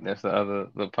dialect. That's the other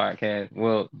the podcast.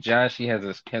 Well, Josh, he has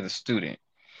a student,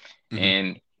 hmm.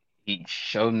 and he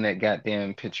showed him that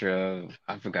goddamn picture of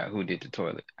I forgot who did the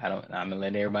toilet. I don't. I'm gonna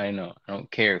let everybody know. I don't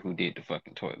care who did the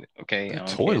fucking toilet. Okay, The I don't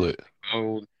care. If toilet. it's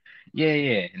gold. Yeah,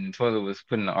 yeah. And the toilet was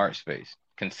put in the art space.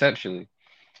 Conceptually,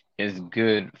 it's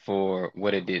good for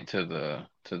what it did to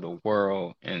the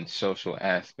world and social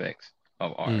aspects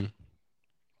of art. Mm.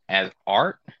 As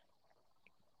art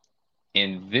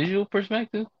in visual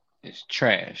perspective, it's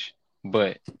trash,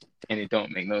 but and it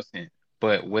don't make no sense.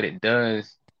 But what it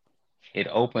does, it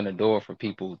opened a door for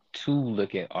people to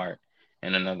look at art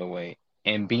in another way.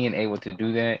 And being able to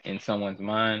do that in someone's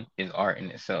mind is art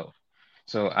in itself.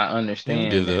 So I Yeah, I get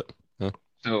understand that. that. Huh?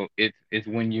 So it's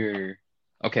when you're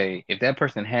okay, if that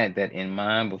person had that in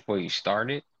mind before you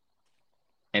started,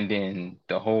 and then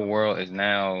the whole world is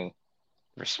now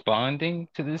responding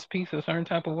to this piece a certain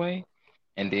type of way,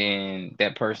 and then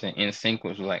that person in sync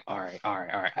was like, all right, all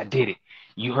right, all right, I did it.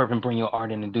 You heard him bring your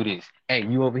art in and do this. Hey,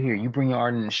 you over here, you bring your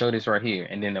art in and show this right here.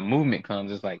 And then the movement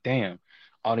comes, it's like, damn,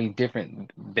 all these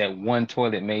different, that one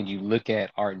toilet made you look at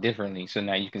art differently. So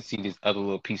now you can see this other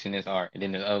little piece in this art, and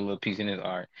then this other little piece in this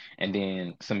art. And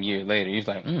then some years later, you're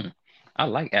like, I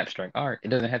like abstract art. It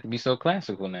doesn't have to be so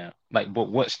classical now. Like, but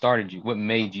what started you? What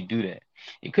made you do that?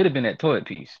 It could have been that toilet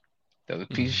piece. That was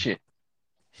a piece of Mm.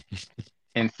 shit.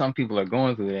 And some people are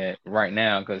going through that right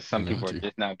now because some people Got are you.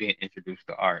 just not being introduced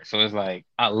to art. So it's like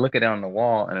I look it on the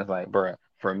wall and it's like, bruh,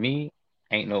 for me,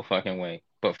 ain't no fucking way.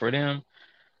 But for them,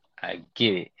 I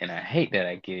get it. And I hate that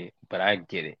I get it, but I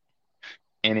get it.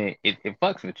 And it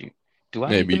fucks with you. Do I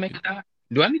need to Maybe make a dot?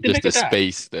 Do I need to just make a the dot?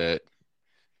 space that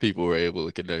people were able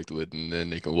to connect with, and then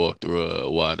they can walk through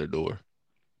a wider door.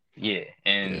 Yeah.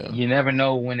 And Yeah, you never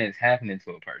know when it's happening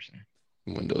to a person.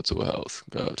 window to a house.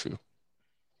 Got you.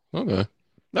 Okay,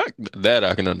 that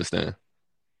I can understand.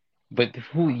 But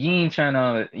who you ain't trying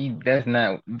to that's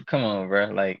not come on,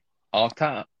 bruh. Like off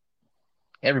top.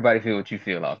 Everybody feel what you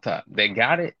feel off top. They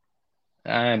got it.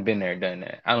 I ain't been there, done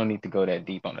that. I don't need to go that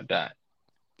deep on the dot.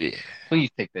 Yeah, Please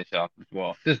take that shit off this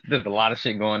wall. There's a lot of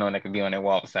shit going on that could be on that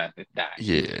wall beside this dot.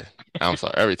 yeah. I'm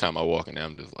sorry. Every time I walk in there,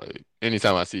 I'm just like,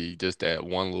 anytime I see just that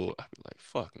one little, I be like,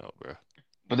 fuck no, bro.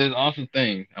 But there's also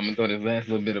things. I'm gonna throw this last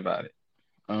little bit about it.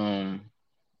 Um,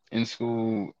 in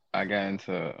school, I got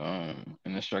into an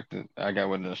instructor. I got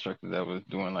with an instructor that was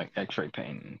doing like X-ray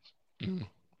paintings, Mm,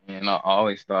 and I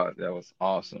always thought that was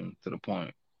awesome to the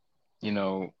point. You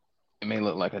know, it may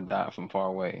look like a dot from far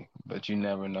away, but you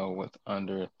never know what's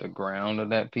under the ground of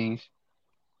that piece.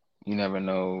 You never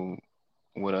know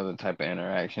what other type of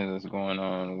interactions is going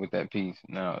on with that piece.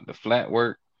 Now, the flat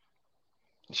work,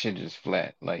 shit just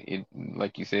flat. Like it,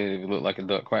 like you said, if it looked like a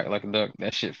duck, quack like a duck,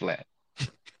 that shit flat.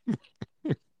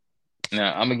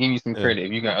 Now, I'm gonna give you some yeah, credit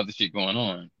if you got other shit going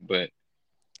on, but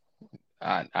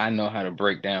I know how to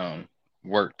break down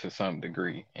work to some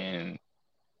degree, and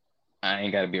I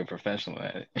ain't got to be a professional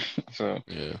at it. So,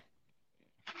 yeah.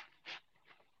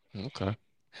 Okay.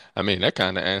 I mean, that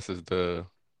kind of answers the,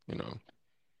 you know,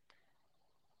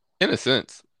 in a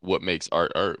sense, what makes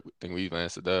art art. I think we've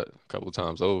answered that a couple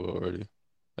times over already.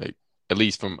 Like, at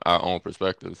least from our own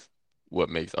perspectives, what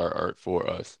makes art art for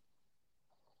us.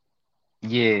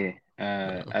 yeah,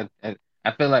 You know.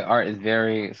 I feel like art is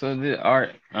very so the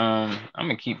art. I'm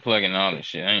gonna keep plugging all this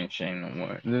shit. I ain't ashamed no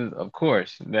more. Of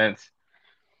course, that's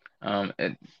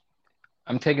it,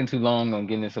 I'm taking too long on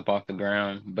getting this up off the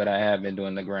ground, but I have been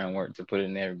doing the groundwork to put it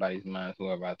in everybody's minds,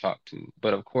 whoever I talk to.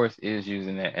 But of course, it is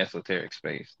using that esoteric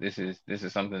space. This is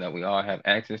something that we all have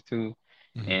access to,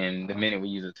 Mhm. and the minute we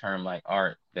use a term like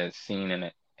art that's seen in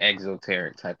an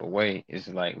exoteric type of way, it's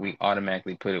like we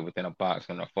automatically put it within a box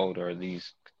in a folder of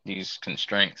these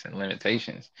constraints and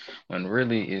limitations, when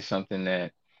really it's something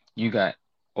that you got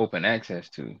open access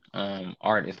to.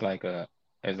 Art is like a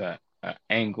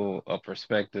angle, a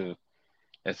perspective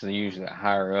that's usually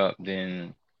higher up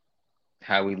than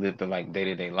how we live the like day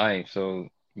to day life. So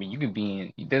I mean, you could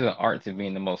be in. There's an art to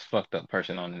being the most fucked up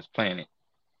person on this planet.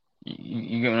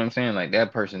 You get what I'm saying? Like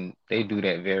that person, they do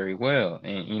that very well.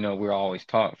 And we're always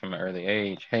taught from an early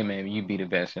age, hey man, you be the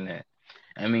best in that.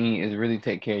 I mean, it's really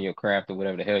take care of your craft or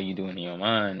whatever the hell you doing in your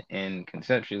mind. And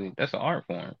conceptually, that's an art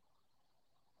form.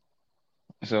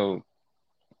 So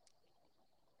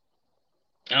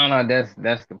I don't know.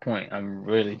 That's the point I'm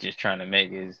really just trying to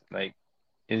make is like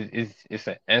it's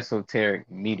an esoteric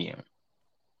medium,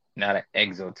 not an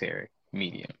exoteric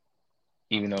medium.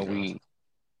 Even though Gotcha.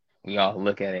 we all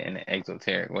look at it in an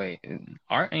exoteric way, and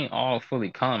art ain't all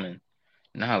fully common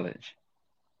knowledge.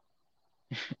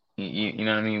 You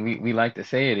know what I mean? We like to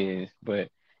say it is, but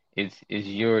it's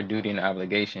your duty and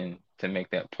obligation to make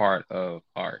that part of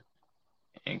art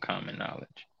and common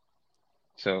knowledge.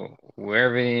 So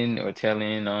wherever in or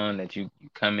telling on that you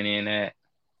coming in at,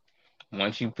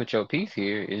 once you put your piece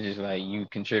here, it's just like you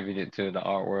contributed to the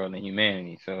art world and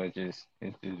humanity. So it's just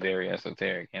very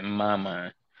esoteric in my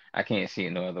mind. I can't see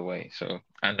it no other way. So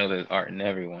I know there's art in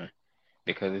everyone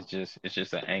because it's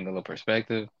just an angle of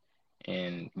perspective,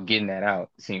 and getting that out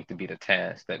seems to be the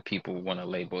task that people want to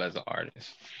label as an artist.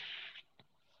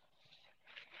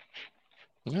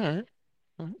 All right.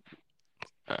 All right.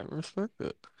 I respect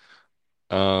it.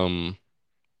 Um,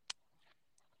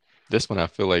 this one I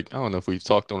feel like I don't know if we've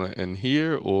talked on it in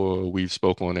here or we've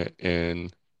spoke on it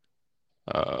in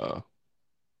uh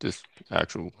just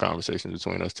actual conversation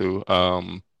between us two.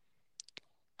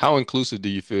 How inclusive do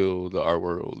you feel the art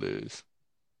world is?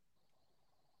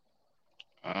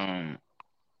 Um,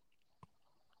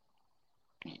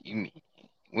 you mean,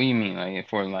 what do you mean, like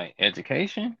for like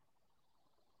education,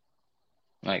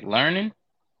 like learning,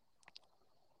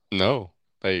 No.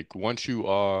 Like once you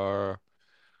are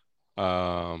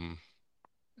um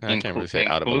I can't really say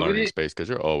out of a learning included? space because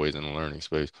you're always in a learning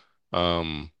space.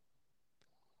 Um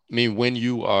I mean when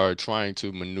you are trying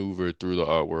to maneuver through the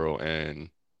art world and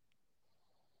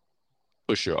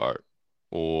push your art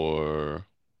or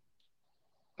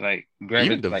Like even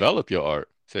gravitate, like develop your art.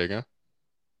 Say again?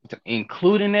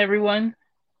 including everyone.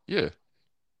 Yeah.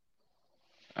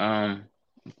 Um,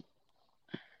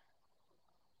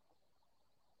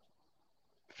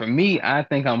 for me, I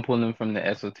think I'm pulling from the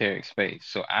esoteric space.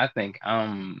 So I think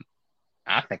I'm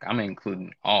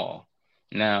including all.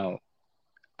 Now,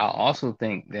 I also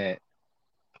think that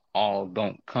all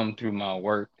don't come through my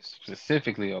work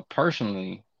specifically or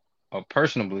personally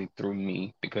through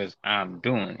me because I'm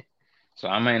doing it. So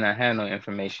I may not have no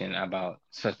information about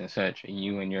such and such,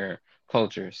 you and your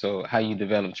culture. So how you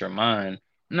developed your mind,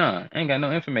 nah, I ain't got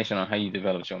no information on how you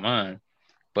developed your mind,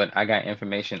 but I got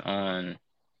information on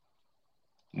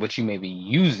what you may be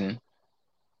using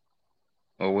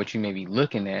or what you may be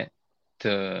looking at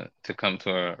to come to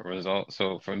a result.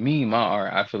 So for me, my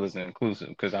art I feel is inclusive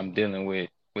because I'm dealing with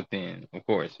within, of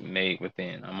course, made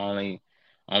within. I'm only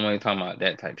talking about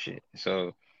that type shit.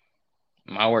 So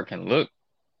my work can look,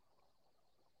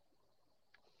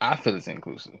 I feel it's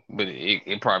inclusive, but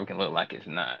it probably can look like it's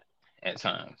not at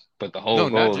times. But the whole No,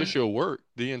 not goal is just your work,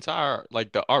 the entire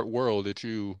like the art world that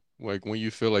you like when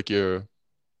you feel like you're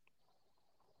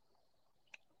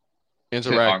to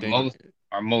interacting.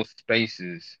 our most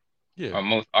spaces, Yeah, our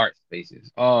most art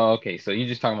spaces. Oh, okay. So you're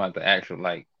just talking about the actual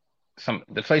like some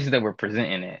the places that we're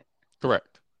presenting at.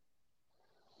 correct.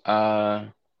 Uh,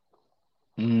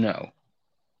 no.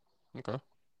 Okay.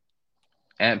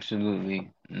 Absolutely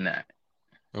not.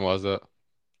 And why's that?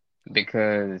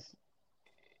 Because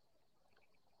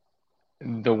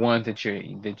the ones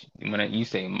when you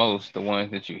say most, the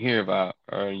ones that you hear about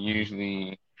are Hmm.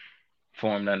 usually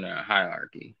formed under a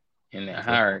hierarchy. And that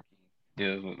Okay. hierarchy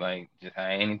deals with like just how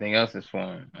anything else is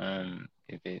formed.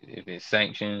 If it's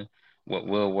sanctioned, what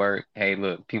will work. Hey,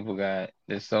 look, people got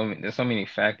there's so many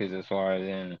factors as far as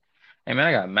in hey man,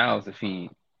 I got mouths to feed.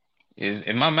 Is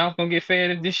my mouth gonna get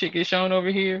fed if this shit gets shown over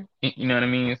here? You know what I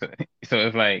mean? So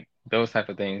it's like those type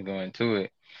of things go into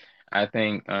it. I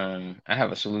think I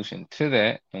have a solution to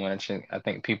that, and when I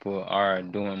think people are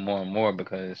doing more and more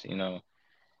because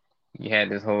you had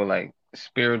this whole like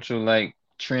spiritual like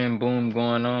trend boom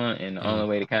going on, and the Hmm. only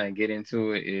way to kind of get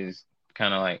into it is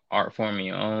kind of like art forming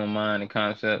your own mind and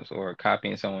concepts or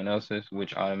copying someone else's,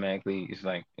 which automatically is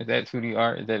like, is that 2D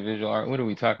art? Is that visual art? What are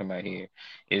we talking about here?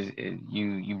 Is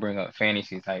you bring up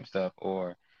fantasy type stuff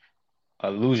or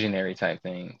illusionary type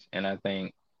things, and I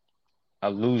think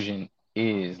illusion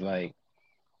is like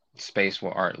space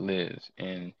where art lives,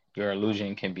 and your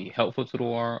illusion can be helpful to the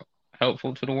world,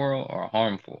 or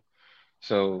harmful.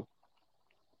 So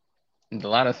a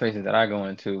lot of spaces that I go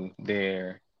into,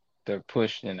 they're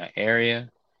pushed in an area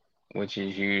which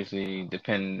is usually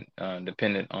dependent on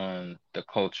the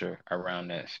culture around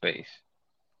that space.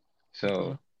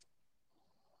 Okay. So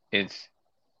it's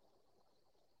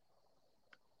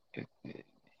it,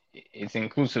 it's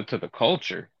inclusive to the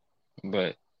culture,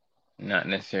 but not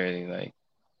necessarily like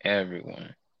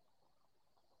everyone.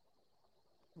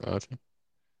 Gotcha.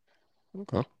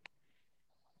 Okay.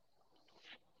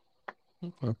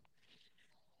 Okay.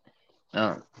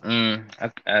 That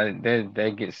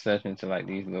gets such into like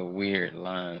these little weird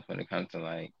lines when it comes to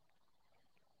like,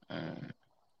 um,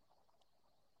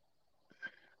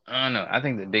 I don't know. I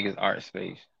think the biggest art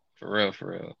space, for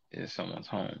real, is someone's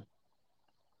home.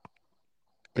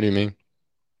 What do you mean?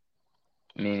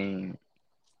 Meaning,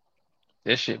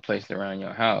 this shit placed around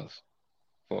your house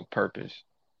for a purpose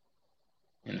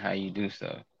and how you do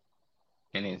stuff,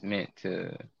 and it's meant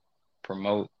to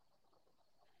promote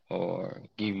or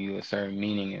give you a certain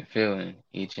meaning and feeling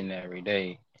each and every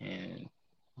day. And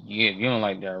if you don't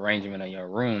like the arrangement of your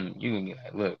room, you can be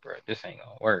like, look, bro, this ain't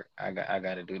gonna work. I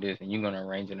gotta do this, and you're gonna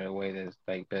arrange it in a way that's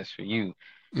like best for you.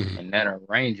 Hmm. And that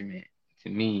arrangement to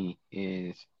me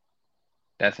is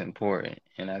that's important.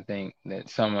 And I think that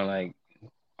someone like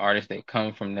artists that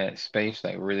come from that space,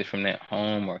 like really from that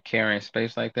home or caring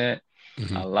space like that,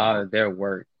 Hmm. a lot of their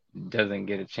work doesn't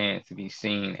get a chance to be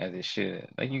seen as it should.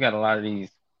 Like you got a lot of these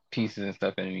pieces and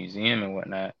stuff in a museum and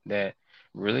whatnot that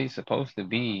really supposed to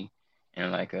be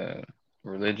in like a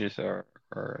religious or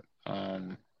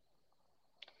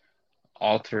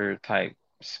altar type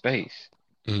space,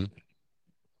 Hmm.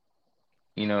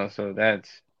 so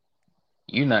that's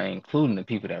you're not including the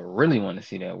people that really want to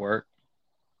see that work.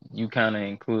 You kind of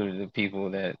included the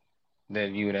people that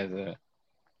view it as a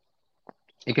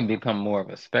it can become more of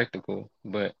a spectacle,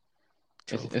 but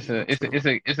it's it's Trophy. a it's a True. it's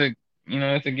a it's a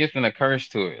it's a gift and a curse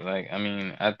to it. Like I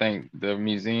mean, I think the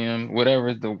museum, whatever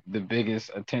is the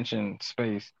biggest attention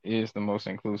space, is the most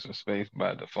inclusive space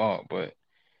by default. But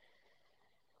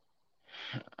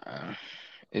uh,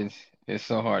 it's it's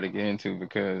so hard to get into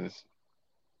because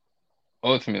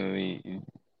ultimately,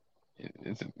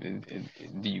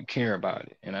 do you care about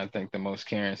it? And I think the most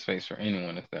caring space for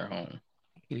anyone is their home.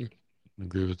 Mm.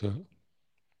 Agree with that.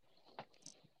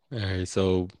 All right,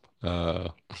 so uh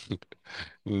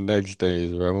the next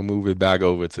thing is right, I'm gonna move it back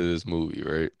over to this movie,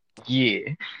 right?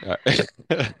 Yeah, Uh,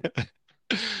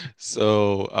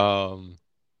 so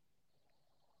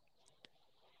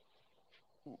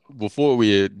before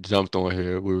we had jumped on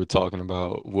here, we were talking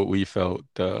about what we felt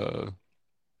the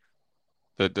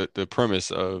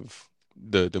premise of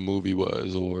the movie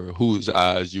was, or whose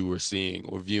eyes you were seeing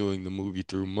or viewing the movie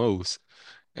through most.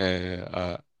 And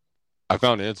I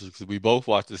found it interesting because we both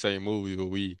watched the same movie, but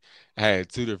we had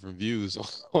two different views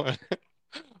on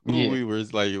who yeah. we were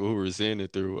like who we were seeing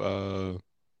it through.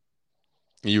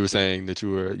 You were saying that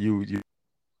you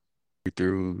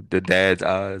through the dad's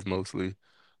eyes mostly.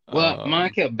 Well, mine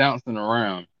Um, kept bouncing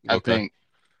around. okay.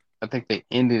 I think they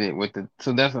ended it with the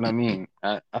so that's what I mean.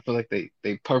 I feel like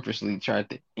they purposely tried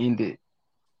to end it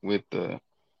with the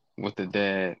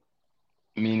dad,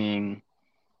 meaning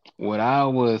what I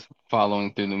was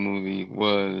following through the movie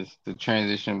was the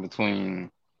transition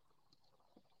between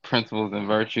principles and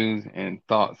virtues and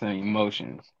thoughts and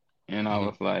emotions. And I Hmm.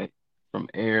 was like, from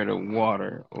air to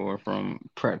water, or from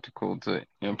practical to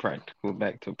impractical,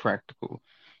 back to practical.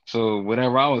 So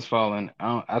whatever I was following,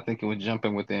 I think it was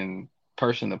jumping within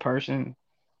person to person,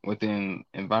 within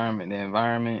environment to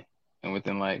environment, and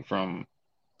within like from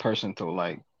person to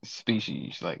like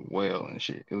species, like whale and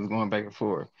shit. It was going back and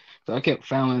forth. So I kept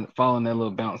following that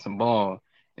little bouncing ball,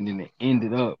 and then it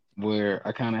ended up where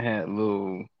I kind of had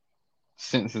little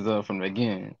sentences up from the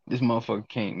beginning. This motherfucker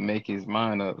can't make his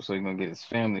mind up, so he's gonna get his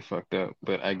family fucked up.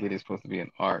 But I get it's supposed to be an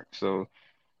arc. So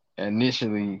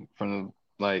initially, from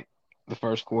the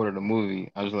first quarter of the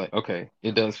movie, I was like, okay,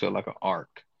 it does feel like an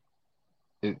arc.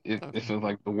 It Okay. feels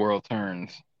like the world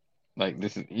turns. Like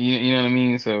this is you know what I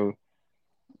mean. So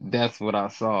that's what I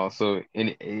saw. So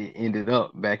it ended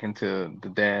up back into the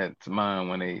dad's mind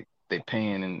when they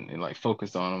pan and like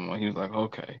focused on him. He was like,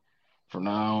 okay, from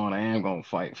now on, I am gonna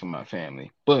fight for my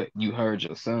family. But you heard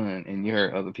your son and you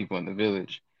heard other people in the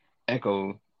village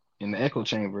echo in the echo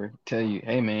chamber tell you,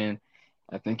 hey man,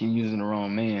 I think you're using the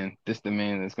wrong man. This the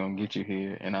man that's gonna get you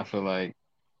here. And I feel like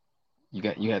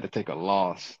you had to take a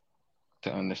loss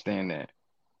to understand that.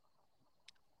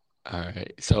 All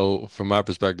right. So from my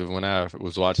perspective, when I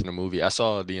was watching the movie, I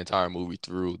saw the entire movie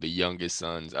through the youngest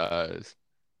son's eyes.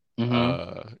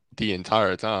 Mm-hmm. The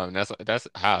entire time. That's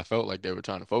how I felt like they were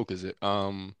trying to focus it.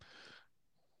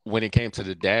 When it came to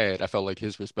the dad, I felt like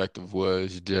his perspective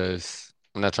was just,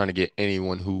 I'm not trying to get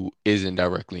anyone who isn't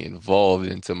directly involved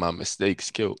into my mistakes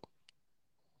killed.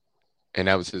 And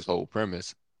that was his whole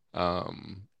premise.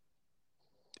 Um,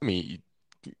 I mean,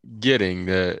 getting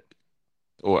that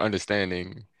or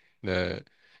understanding that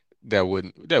that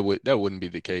wouldn't be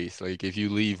the case. Like if you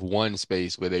leave one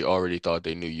space where they already thought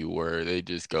they knew you were, they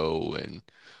just go and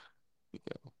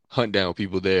hunt down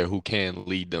people there who can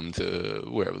lead them to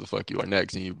wherever the fuck you are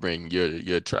next, and you bring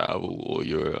your travel or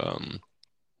your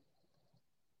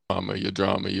drama,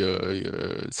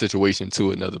 your situation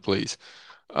to another place.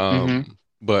 Hmm.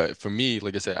 But for me,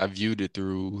 like I said, I viewed it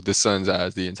through the son's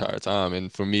eyes the entire time,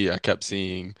 and for me, I kept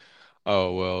seeing,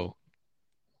 oh well,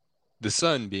 the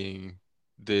son being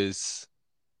this,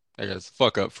 I guess,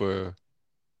 fuck up for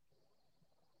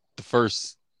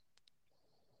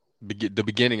the the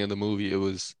beginning of the movie. It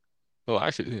was, well,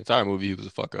 actually, the entire movie, he was a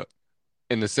fuck up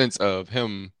in the sense of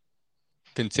him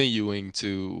continuing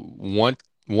to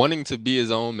wanting to be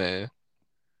his own man,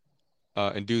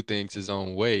 and do things his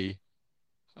own way,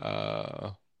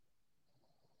 uh,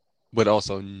 but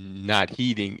also not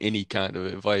heeding any kind of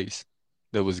advice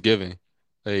that was given.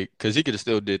 Like, because he could have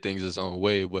still did things his own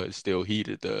way, but still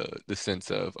heeded the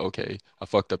sense of, okay, I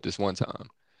fucked up this one time.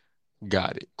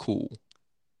 Got it. Cool.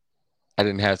 I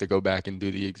didn't have to go back and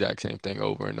do the exact same thing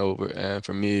over and over. And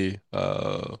for me,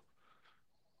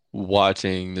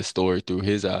 watching the story through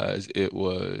his eyes, it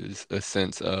was a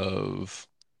sense of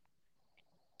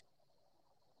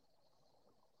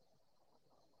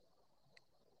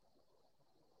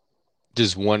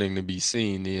just wanting to be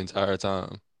seen the entire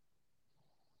time.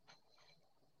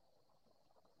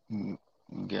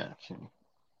 Gotcha.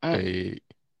 I, Like,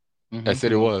 hmm that's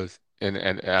it, it Go was. And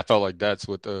I felt like that's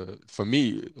what the for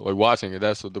me, like watching it,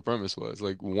 that's what the premise was.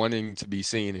 Like wanting to be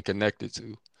seen and connected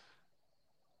to.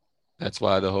 That's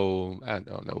why the whole I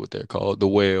don't know what they're called, the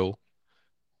whale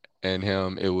and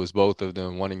him, it was both of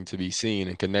them wanting to be seen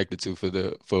and connected to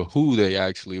for who they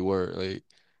actually were. Like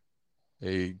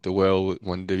the whale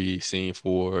wanted to be seen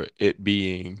for it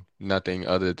being nothing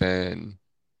other than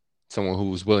someone who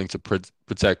was willing to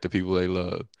protect the people they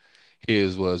love.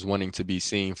 His was wanting to be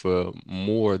seen for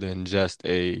more than just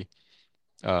a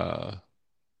uh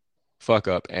fuck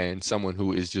up and someone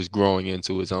who is just growing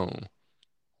into his own.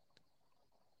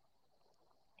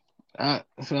 I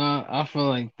feel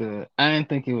like I didn't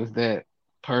think it was that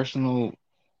personal,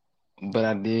 but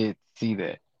I did see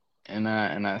that, and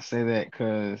I say that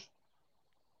because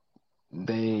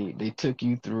they took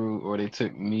you through, or they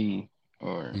took me,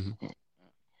 or Hmm.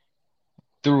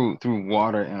 through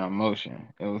water and emotion.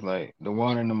 It was like the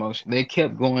water and emotion. They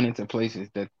kept going into places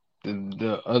that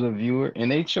the other viewer,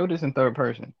 and they showed this in third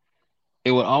person.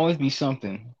 It would always be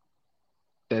something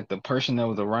that the person that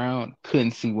was around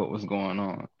couldn't see what was going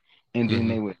on. And then Hmm.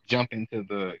 they would jump into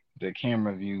the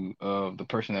camera view of the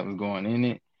person that was going in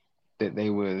it, that they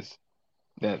was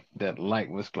that light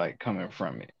was like coming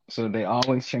from it. So they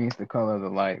always changed the color of the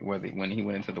light, whether when he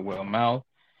went into the well mouth,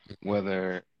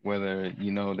 whether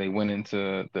they went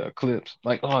into the eclipse.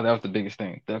 Like, oh, that was the biggest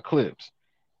thing. The eclipse.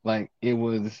 Like, it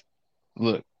was,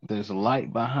 look, there's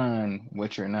light behind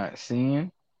what you're not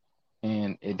seeing,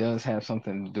 and it does have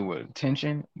something to do with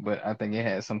attention, but I think it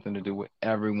has something to do with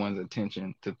everyone's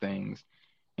attention to things.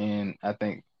 And I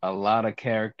think a lot of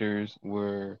characters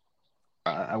were,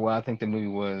 well, I think the movie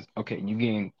was, okay, you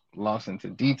getting lost into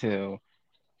detail.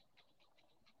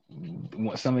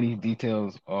 Some of these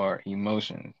details are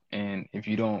emotions, and if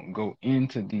you don't go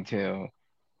into detail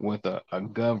with a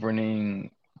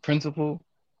governing principle,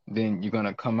 then you're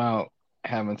gonna come out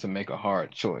having to make a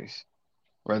hard choice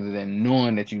rather than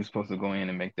knowing that you were supposed to go in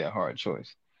and make that hard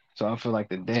choice. So I feel like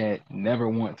the dad never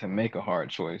wanted to make a hard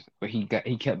choice, but he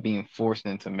kept being forced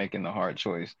into making the hard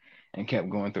choice and kept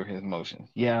going through his motions.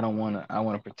 Yeah, I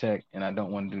want to protect, and I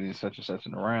don't want to do this such and such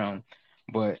and around,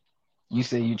 but you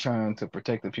say you're trying to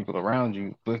protect the people around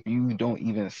you, but if you don't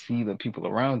even see the people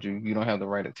around you, you don't have the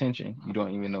right attention, you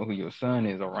don't even know who your son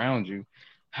is around you,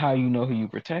 how you know who you're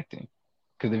protecting?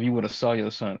 Because if you would have saw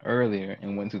your son earlier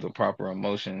and went through the proper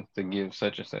emotions to give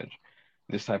such and such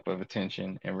this type of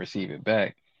attention and receive it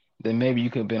back, then maybe you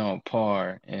could have been on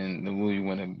par and the movie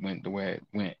wouldn't have went the way it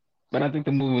went. But I think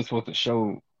the movie was supposed to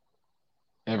show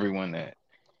everyone that.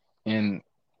 And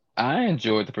I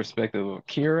enjoyed the perspective of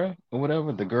Kira or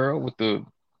whatever, the girl with the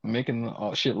making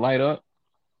all shit light up.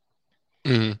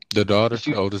 The daughter,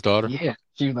 She, the oldest daughter. yeah,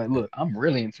 she was like, "Look, I'm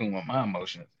really in tune with my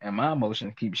emotions, and my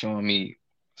emotions keep showing me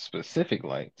specific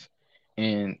lights.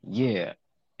 And yeah,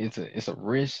 it's a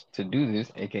risk to do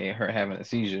this, aka her having a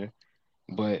seizure,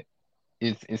 but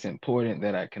it's important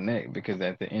that I connect because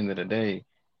at the end of the day,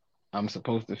 I'm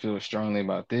supposed to feel strongly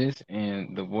about this,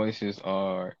 and the voices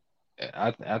are,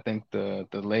 I think the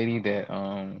lady that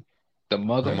the Her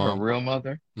mother, her mom. real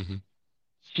mother, Hmm.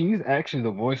 she's actually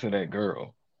the voice of that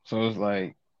girl. So it's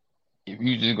like if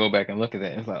you just go back and look at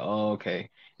that, it's like, oh, okay,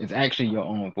 it's actually your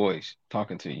own voice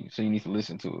talking to you. So you need to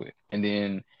listen to it. And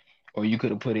then, or you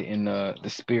could have put it in the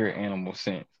spirit animal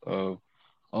sense of,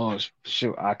 oh,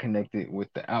 sure, I connected with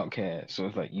the outcast. So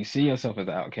it's like you see yourself as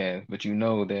the outcast, but you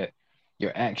know that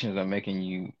your actions are making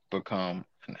you become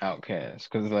an outcast.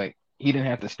 Because like he didn't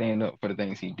have to stand up for the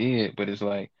things he did, but it's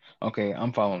like, okay,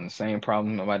 I'm following the same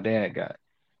problem that my dad got,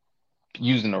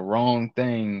 using the wrong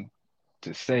thing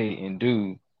to say and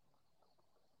do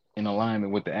in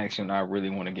alignment with the action I really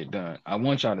want to get done. I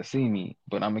want y'all to see me,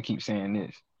 but I'm gonna keep saying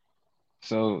this.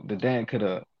 So the dad could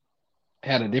have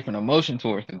had a different emotion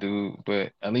towards the dude,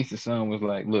 but at least the son was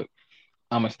like, look,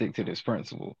 I'm gonna stick to this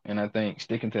principle. And I think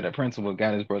sticking to that principle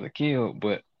got his brother killed,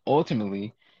 but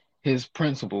ultimately his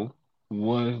principle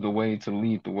was the way to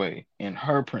lead the way, and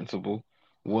her principle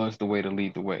was the way to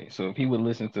lead the way. So if he would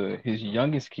listen to his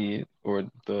youngest kid or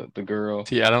the girl,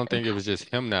 See, I don't and think it was just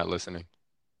him not listening.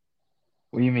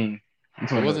 what do you mean? I'm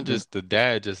It talking wasn't about just the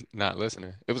dad just not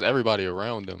listening. It was everybody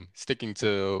around them sticking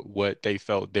to what they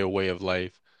felt their way of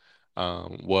life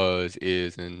was,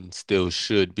 is, and still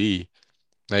should be.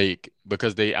 Like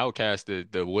because they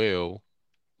outcasted the will,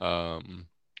 um,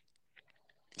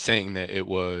 saying that it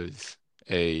was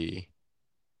a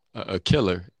a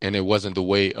killer, and it wasn't the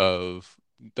way of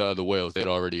the other whales. They'd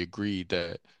already agreed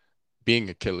that being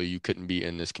a killer, you couldn't be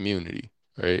in this community,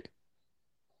 right?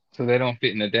 so they don't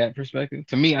fit in the dad perspective.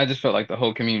 To me, I just felt like the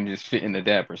whole community just fit in the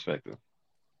dad perspective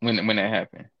when that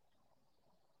happened.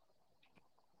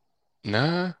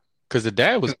 Nah, because the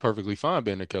dad was 'Cause- perfectly fine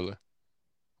being a killer.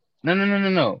 No, no, no, no,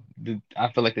 no.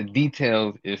 I feel like the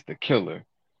details is the killer.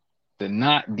 The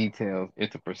not details is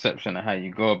the perception of how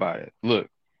you go about it. Look,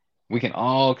 we can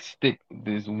all stick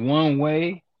this one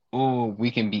way, or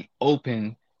we can be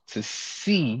open to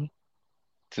see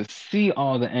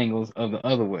all the angles of the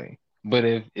other way. But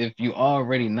if you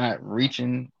already not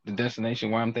reaching the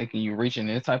destination where I'm thinking you're reaching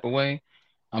this type of way,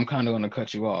 I'm kind of gonna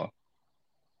cut you off.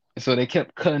 So they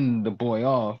kept cutting the boy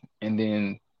off, and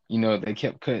then they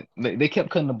kept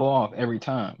cutting the ball off every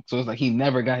time. So it's like he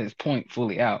never got his point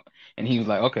fully out, and he was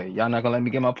like, okay, y'all not gonna let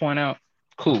me get my point out.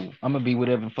 Cool, I'm gonna be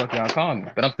whatever the fuck y'all call me,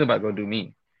 but I'm still about to go do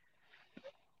me.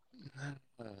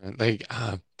 Like,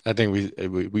 I think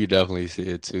we definitely see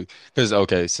it too. Because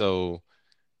okay, so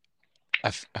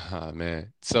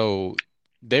man, so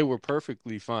they were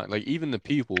perfectly fine. Like even the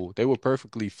people, they were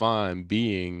perfectly fine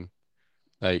being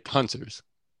like hunters.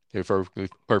 They were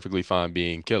perfectly fine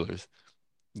being killers.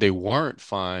 They weren't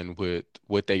fine with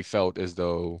what they felt as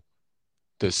though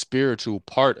the spiritual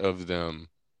part of them,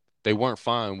 they weren't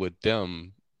fine with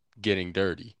them getting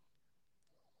dirty.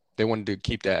 They wanted to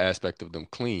keep that aspect of them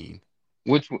clean.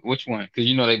 Which one? Because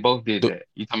they both did The that.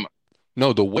 You talking about?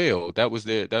 No, the whale, that was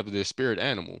their spirit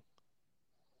animal.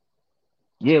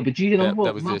 Yeah, but you know That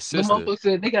what? was their The sister. motherfucker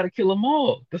said they gotta kill them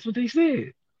all. That's what they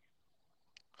said.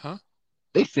 Huh?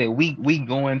 They said we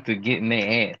going to get in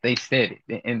their ass. They said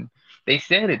it, and they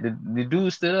said it. The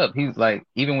dude stood up. He was like,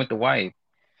 even with the wife,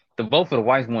 the both of the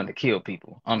wives wanted to kill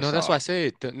people. I'm No, that's why I sorry.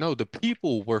 said no, the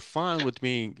people were fine with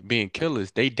being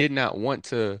killers. They did not want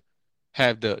to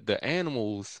have the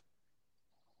animals.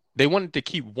 They wanted to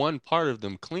keep one part of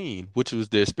them clean, which was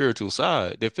their spiritual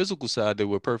side. Their physical side, they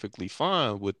were perfectly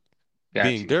fine with Got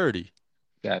being you. dirty.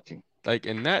 Got you. Like,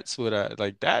 and that's what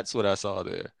I saw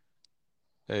there.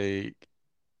 Like,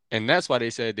 and that's why they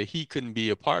said that he couldn't be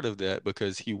a part of that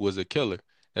because he was a killer.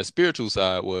 That spiritual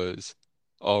side was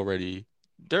already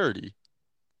dirty.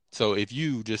 So if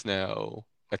you just now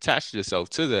attach yourself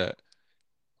to that,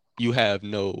 you have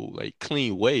no like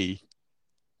clean way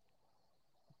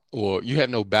or you have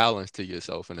no balance to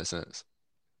yourself in a sense.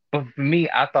 But for me,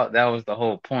 I thought that was the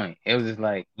whole point. It was just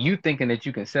like you thinking that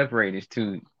you can separate these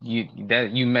two,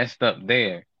 you messed up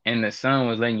there. And the son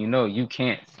was letting you know you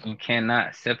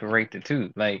cannot separate the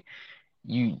two. Like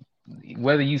you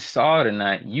whether you saw it or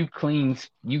not, you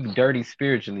dirty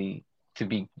spiritually to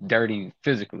be dirty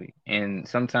physically. And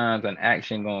sometimes an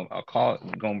action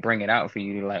gonna bring it out for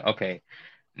you. You're like, okay,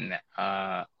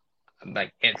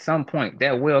 like at some point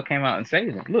that will came out and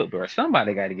said, look, bro,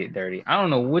 somebody got to get dirty. I don't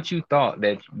know what you thought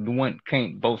that one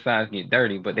can't both sides get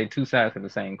dirty, but they two sides of the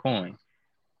same coin.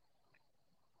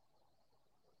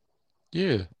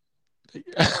 Yeah.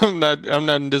 I'm not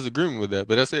in disagreement with that,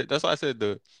 but that's it. That's why I said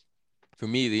for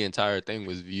me the entire thing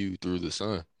was viewed through the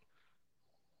sun.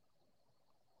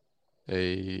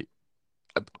 A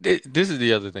This is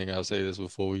the other thing I'll say this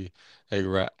before we hey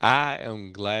right. I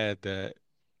am glad that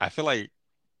I feel like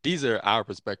these are our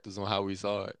perspectives on how we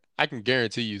saw it. I can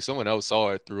guarantee you someone else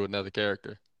saw it through another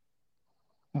character.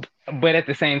 But at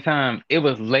the same time, it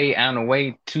was laid out in a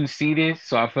way to see this.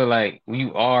 So I feel like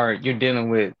you're dealing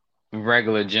with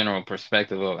regular general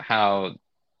perspective of how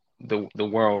the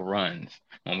world runs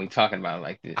when we talking about it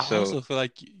like this. I So also feel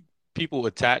like people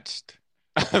attached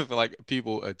I feel like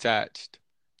people attached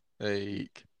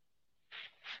like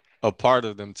a part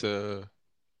of them to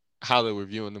how they were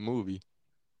viewing the movie.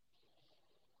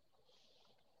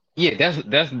 Yeah,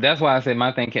 that's why I said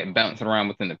my thing kept bouncing around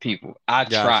within the people. I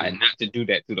Got tried you. not to do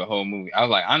that through the whole movie. I was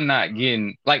like, I'm not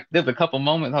getting like there's a couple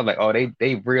moments I was like, oh,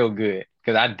 they real good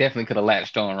because I definitely could have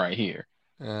latched on right here.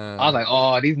 I was Uh, like,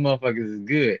 oh, these motherfuckers is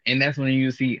good, and that's when you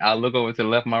see I look over to the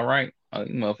left, my right. Oh,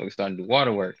 these motherfuckers starting to do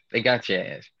water work. They got your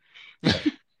ass.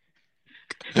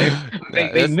 They Nah,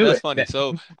 they knew that's it. funny.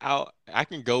 So I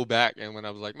can go back and when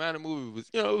I was like, man, the movie was,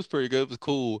 it was pretty good, it was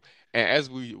cool. And as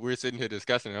we're sitting here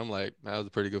discussing it, I'm like, man, that was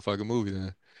a pretty good fucking movie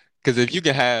then. Because if you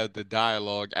can have the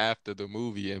dialogue after the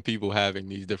movie and people having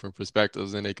these different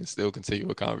perspectives, then they can still continue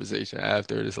a conversation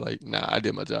after. It's like, nah, I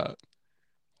did my job.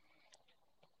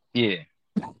 Yeah.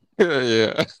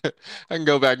 Yeah, I can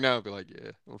go back now and be like,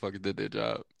 yeah, motherfucker did their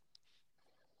job.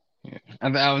 Yeah.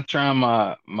 I was trying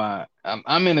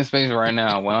I'm in a space right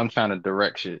now where I'm trying to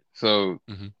direct shit. So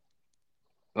Hmm.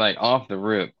 like off the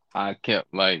rip, I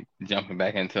kept like jumping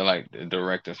back into like the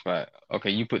director spot.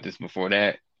 Okay, you put this before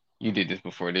that. You did this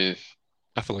before this.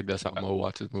 I feel like that's how Mo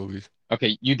watches movies.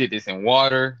 Okay, you did this in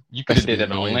water. You could That have should did be that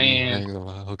on annoying me. I land. ain't gonna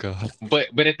lie. Oh God.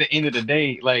 But at the end of the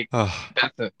day, like Oh.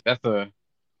 that's a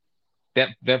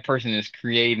that person is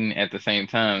creating at the same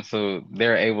time. So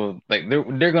they're able like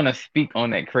they're gonna speak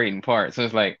on that creating part. So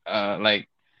it's like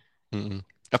Mm-mm.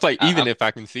 I feel like I, even if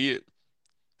I can see it,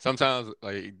 sometimes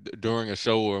like during a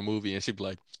show or a movie, and she'd be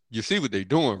like, "You see what they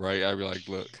doing, right?" I'd be like,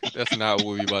 "Look, that's not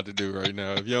what we about to do right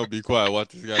now. If you don't be quiet, watch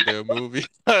this goddamn movie."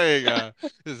 Like,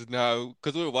 this is not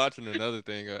because we were watching another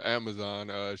thing, Amazon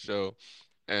show,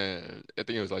 and I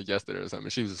think it was like yesterday or something.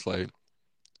 She was just like,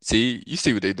 see, you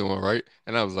see what they doing, right?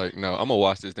 And I was like, no, I'm gonna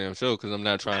watch this damn show because I'm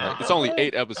not trying to. It's only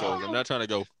 8 episodes. I'm not trying to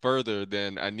go further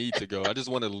than I need to go. I just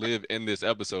want to live in this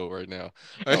episode right now.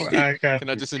 oh, Like, I got can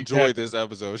I you. just I enjoy got you. this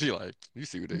episode? She like, you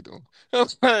see what they doing? I'm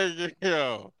like,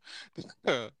 yo,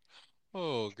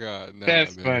 oh God, nah,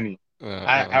 That's man. funny.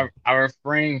 Uh-uh. I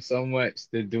refrained so much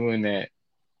to doing that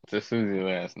to Susie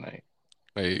last night.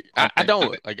 Like, I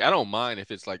think I don't mind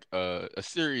if it's like a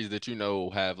series that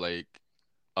have like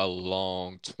a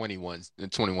long 21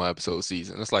 episode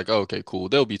season. It's like, oh, okay, cool.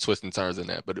 There'll be twists and turns in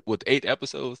that. But with 8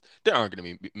 episodes, there aren't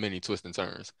going to be many twists and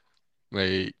turns.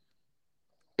 Like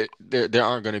there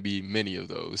aren't going to be many of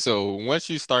those. So once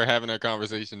you start having that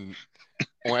conversation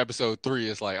on episode 3,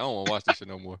 it's like, I don't want to watch this shit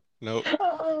no more. Nope.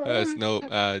 That's nope.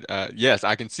 Yes,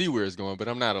 I can see where it's going, but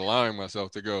I'm not allowing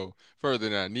myself to go further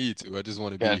than I need to. I just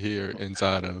want to be got here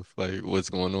inside of like what's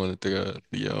going on at the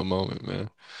moment, man.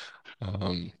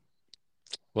 Um,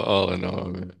 well, all in all,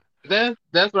 man.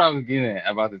 that's what I was getting at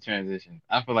about the transition.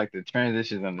 I feel like the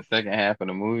transitions on the second half of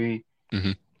the movie,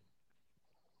 Hmm.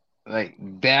 like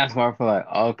that's where I feel like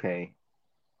okay,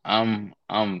 I'm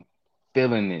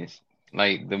feeling this.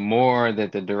 Like the more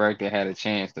that the director had a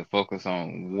chance to focus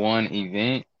on one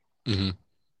event, Hmm.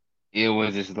 it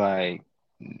was just like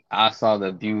I saw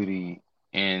the beauty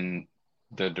in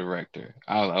the director.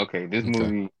 I was like, okay, this Okay.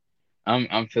 movie,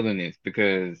 I'm feeling this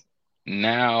because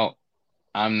now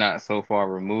I'm not so far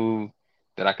removed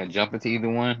that I can jump into either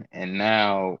one, and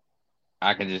now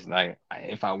I can just like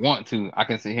if I want to, I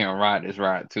can sit here and ride this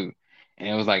ride too. And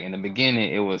it was like in the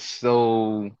beginning, it was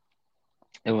so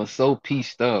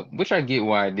pieced up, which I get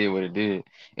why it did what it did.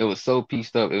 It was so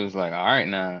pieced up. It was like, all right,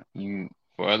 now you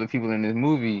for other people in this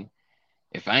movie,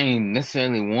 if I ain't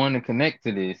necessarily want to connect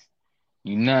to this,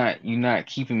 you not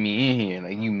keeping me in here.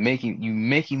 Like you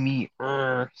making me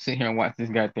sit here and watch this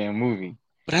goddamn movie.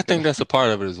 But I think that's a part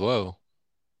of it as well.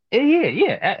 Yeah,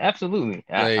 yeah, absolutely.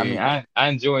 I mean, Like I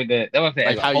enjoyed that. That was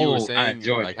as a whole, I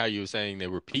enjoyed like it. how you were saying there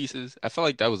were pieces. I felt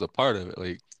like that was a part of it.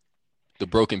 Like the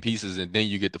broken pieces, and then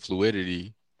you get the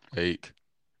fluidity. Like,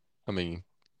 I mean,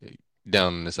 like,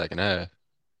 down in the second half.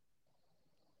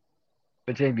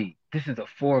 But JB, this is a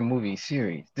four movie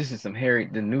series. This is the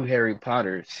new Harry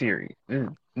Potter series. This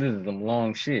is some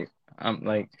long shit. I'm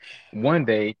like, one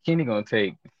day Kenny gonna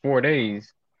take 4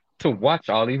 days to watch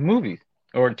all these movies,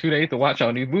 or 2 days to watch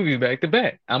all these movies back to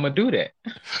back. I'm gonna do that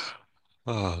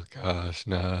Oh gosh,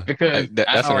 nah. because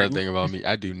I That's know right. another thing about me.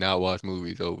 I do not watch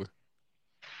movies over.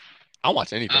 I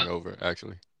watch Uh, anything over,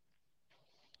 actually.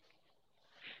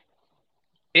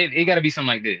 it got to be something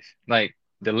like this. Like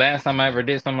the last time I Uh, ever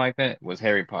did something like that was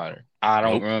Harry Potter. I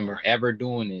don't nope. remember ever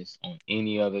doing this on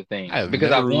any other I thing have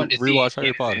because I never wanted to see rewatched it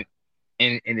Harry Potter.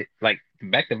 in it like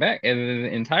back to back in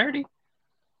its entirety,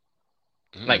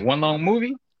 like Mm-mm. one long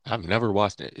movie. I've never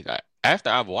watched it. After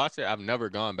I've watched it, I've never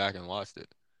gone back and watched it.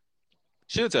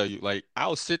 She'll tell you, like,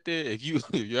 I'll sit there if you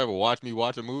if you ever watch me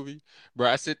watch a movie, bro,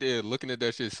 I sit there looking at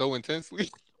that shit so intensely.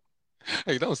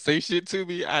 Like, don't say shit to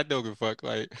me. I don't give a fuck.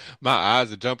 Like, my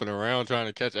eyes are jumping around trying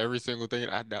to catch every single thing.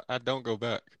 I don't go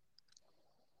back.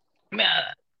 Man,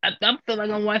 I feel like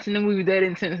I'm watching the movie that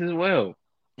intense as well.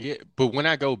 Yeah, but when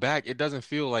I go back, it doesn't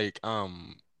feel like I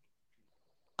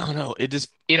don't know. It just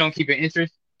It don't keep your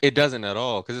interest. it doesn't at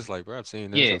all because it's like, bro, I've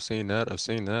seen this, Yeah, I've seen that, I've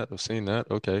seen that, I've seen that.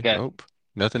 Okay, got you. nope,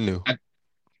 nothing new.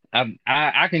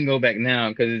 I can go back now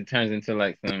because it turns into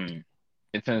like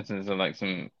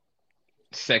some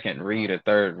second read or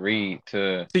third read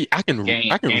to See, I can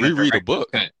gain a reread a director's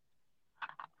book. cut.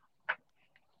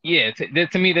 Yeah,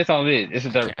 to me that's all it is.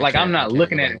 Like I'm I not can't go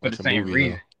looking at back and it for the watch a same movie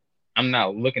reason. though. I'm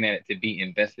not looking at it to be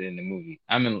invested in the movie.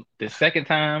 I mean, the second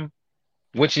time,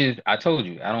 which is I told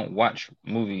you I don't watch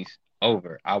movies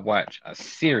over. I watch a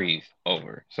series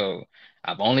over. So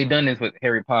I've only done this with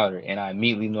Harry Potter, and I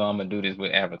immediately know I'm gonna do this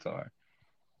with Avatar.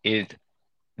 Is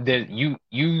that you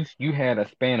had a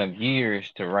span of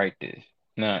years to write this.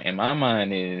 Now, in my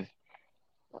mind is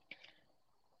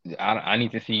I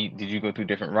need to see, did you go through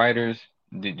different writers?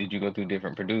 Did you go through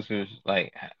different producers?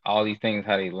 Like all these things,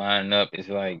 how they line up is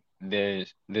like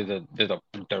there's a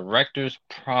director's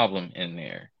problem in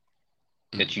there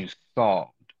that Mm. you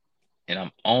solved. And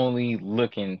I'm only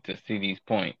looking to see these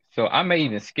points. So I may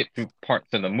even skip through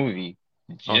parts of the movie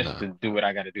Oh just no. to do what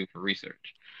I got to do for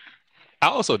research. I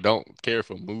also don't care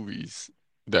for movies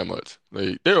that much.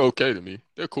 Like they're okay to me.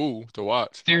 They're cool to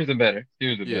watch. Series are better.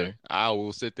 Series are Yeah, better. I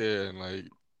will sit there and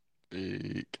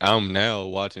I'm now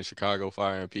watching Chicago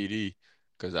Fire and PD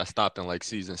because I stopped in like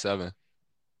season 7.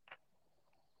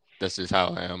 That's just how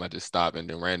I am. I just stop and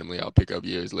then randomly I'll pick up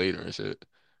years later and shit.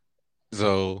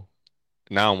 So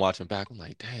now I'm watching back. I'm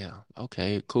like, damn,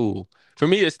 okay, cool. For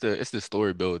me, it's the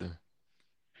story building.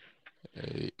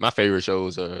 My favorite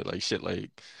shows are like shit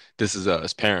like This Is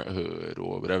Us, Parenthood,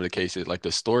 or whatever the case is. Like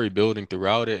the story building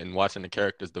throughout it and watching the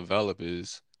characters develop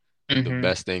is the Hmm.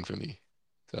 best thing for me.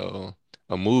 So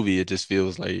a movie, it just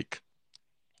feels like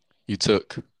you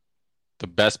took the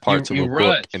best You parts of you a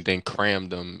book and rush. then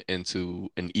crammed them into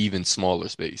an even smaller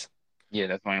space. Yeah,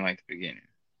 that's why I like the beginning.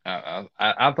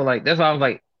 I feel like that's why I was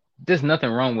like, there's nothing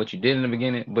wrong with what you did in the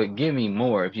beginning, but give me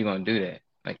more if you're gonna do that.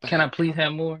 Like, can I Like, please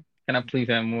have more? Can I please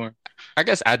have more? I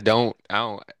guess I don't,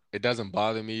 it doesn't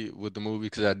bother me with the movie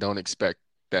because I don't expect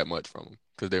that much from them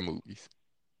because they're movies.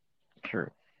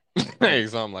 True. That's Like,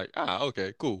 so I'm like,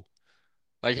 okay, cool.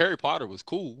 Like Harry Potter was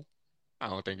cool. I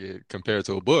don't think it compared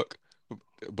to a book,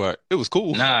 but it was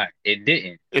cool. nah, it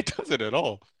didn't, It doesn't at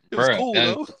all. It was bruh. cool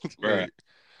That though. bruh. Like,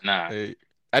 Nah, hey,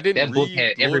 I didn't that book read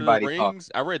had Lord of the everybody talking.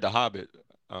 Rings. I read The Hobbit.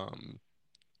 Um,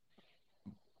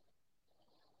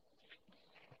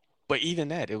 but even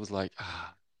that, it was like,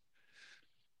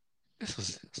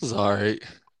 this was all right.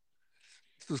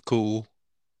 This was cool.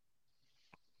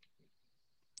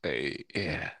 Hey,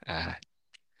 yeah, I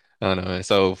don't know. Man.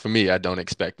 So for me, I don't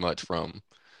expect much from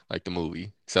like the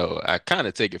movie. So I kind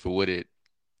of take it for what it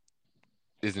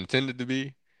is intended to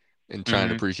be and trying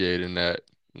to Hmm. appreciate it in that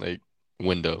like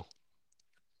window.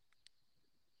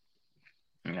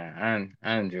 Nah,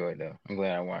 I enjoyed though. I'm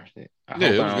glad I watched it. I Yeah,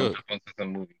 hope it I was don't good. jump into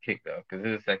some movie kick though, because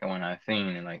this is the second one I've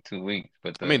seen in like 2 weeks.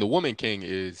 But I mean, the The Woman King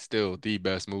is still the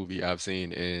best movie I've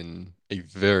seen in a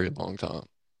very long time.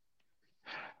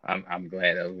 I'm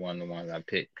glad that was one of the ones I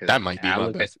picked because That might be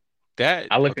my best. That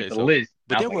I looked at okay, the so list and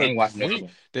but I was there like, I were ain't watching no other great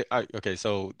one. okay,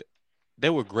 so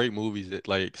there were great movies that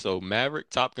like so Maverick,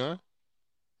 Top Gun,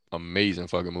 amazing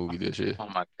fucking movie this year. Oh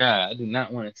my God, I do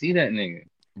not want to see that nigga.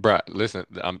 Bruh, listen,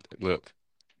 look,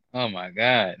 Oh my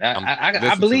God. I listen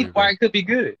to believe me, why bro. it could be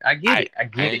good. I get it. I I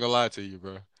get ain't it. gonna lie to you,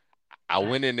 bro. I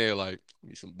went in there like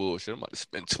be some bullshit. I'm about to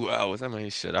spend 2 hours. I mean,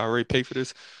 shit, I already paid for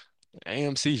this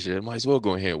AMC shit. Might as well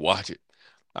go ahead and watch it.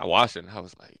 I watched it and I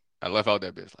was like, I left out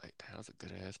that bitch like, damn, that's a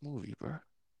good ass movie, bro.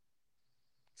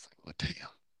 It's like, well, damn.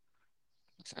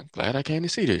 I'm glad I came to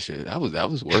see this shit. That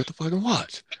was worth the fucking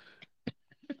watch.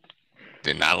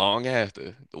 Then not long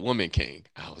after, The Woman King,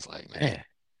 I was like, man,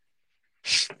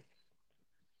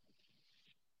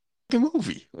 fucking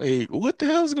movie. Like, what the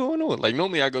hell's going on? Like,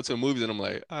 normally I go to the movies and I'm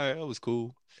like, all right, that was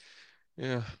cool.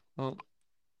 Yeah, well,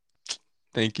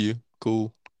 thank you,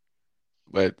 cool.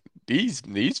 But these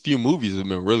few movies have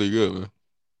been really good, man.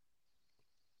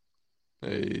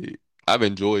 Hey, I've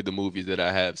enjoyed the movies that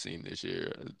I have seen this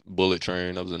year. Bullet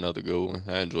Train, that was another good one.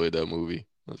 I enjoyed that movie.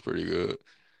 That's pretty good.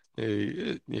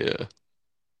 Hey, yeah.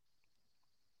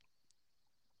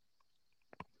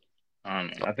 I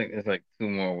don't know. I think there's like two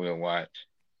more we'll watch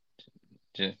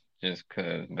just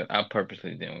cause. But I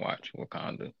purposely didn't watch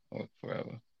Wakanda or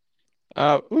Forever.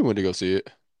 We went to go see it.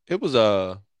 It was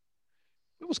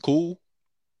it was cool.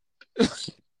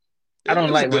 I don't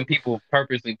It was a like good when people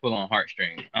purposely pull on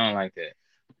heartstrings. I don't like that.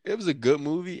 it was a good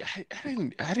movie.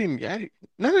 I didn't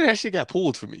none of that shit got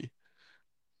pulled for me.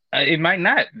 It might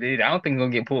not. Dude, I don't think it's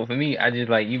gonna get pulled for me. I just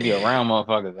like you be around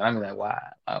motherfuckers. And I'm like, why?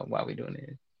 Why we doing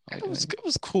this? Like that. it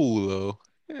was cool though.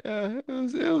 Yeah,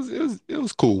 it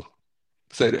was cool.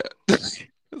 Say that. It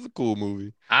was a cool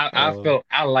movie. I Um, felt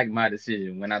I liked my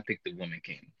decision when I picked the Woman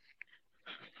King.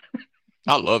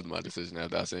 I loved my decision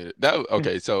after I seen it.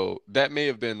 Okay, so that may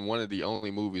have been one of the only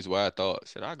movies where I thought,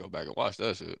 should I go back and watch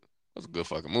that shit? That's a good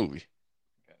fucking movie.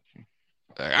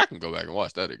 Like, I can go back and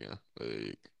watch that again.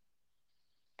 Like,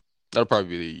 that'll probably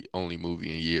be the only movie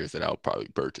in years that I'll probably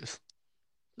purchase.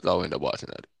 'Cause I'll end up watching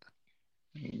that.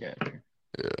 Gotcha.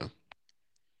 Yeah.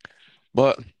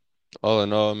 But all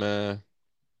in all, man,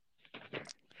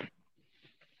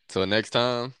 till next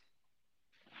time,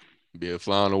 be a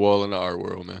fly on the wall in the art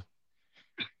world, man.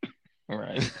 All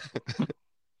right.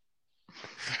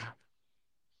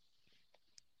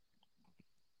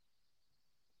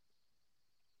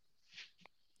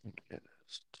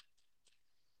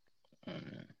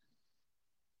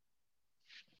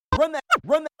 Run that,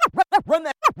 run that, run that, run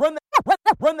that, run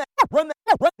that,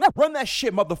 run that, run that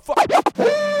shit,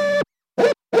 motherfucker.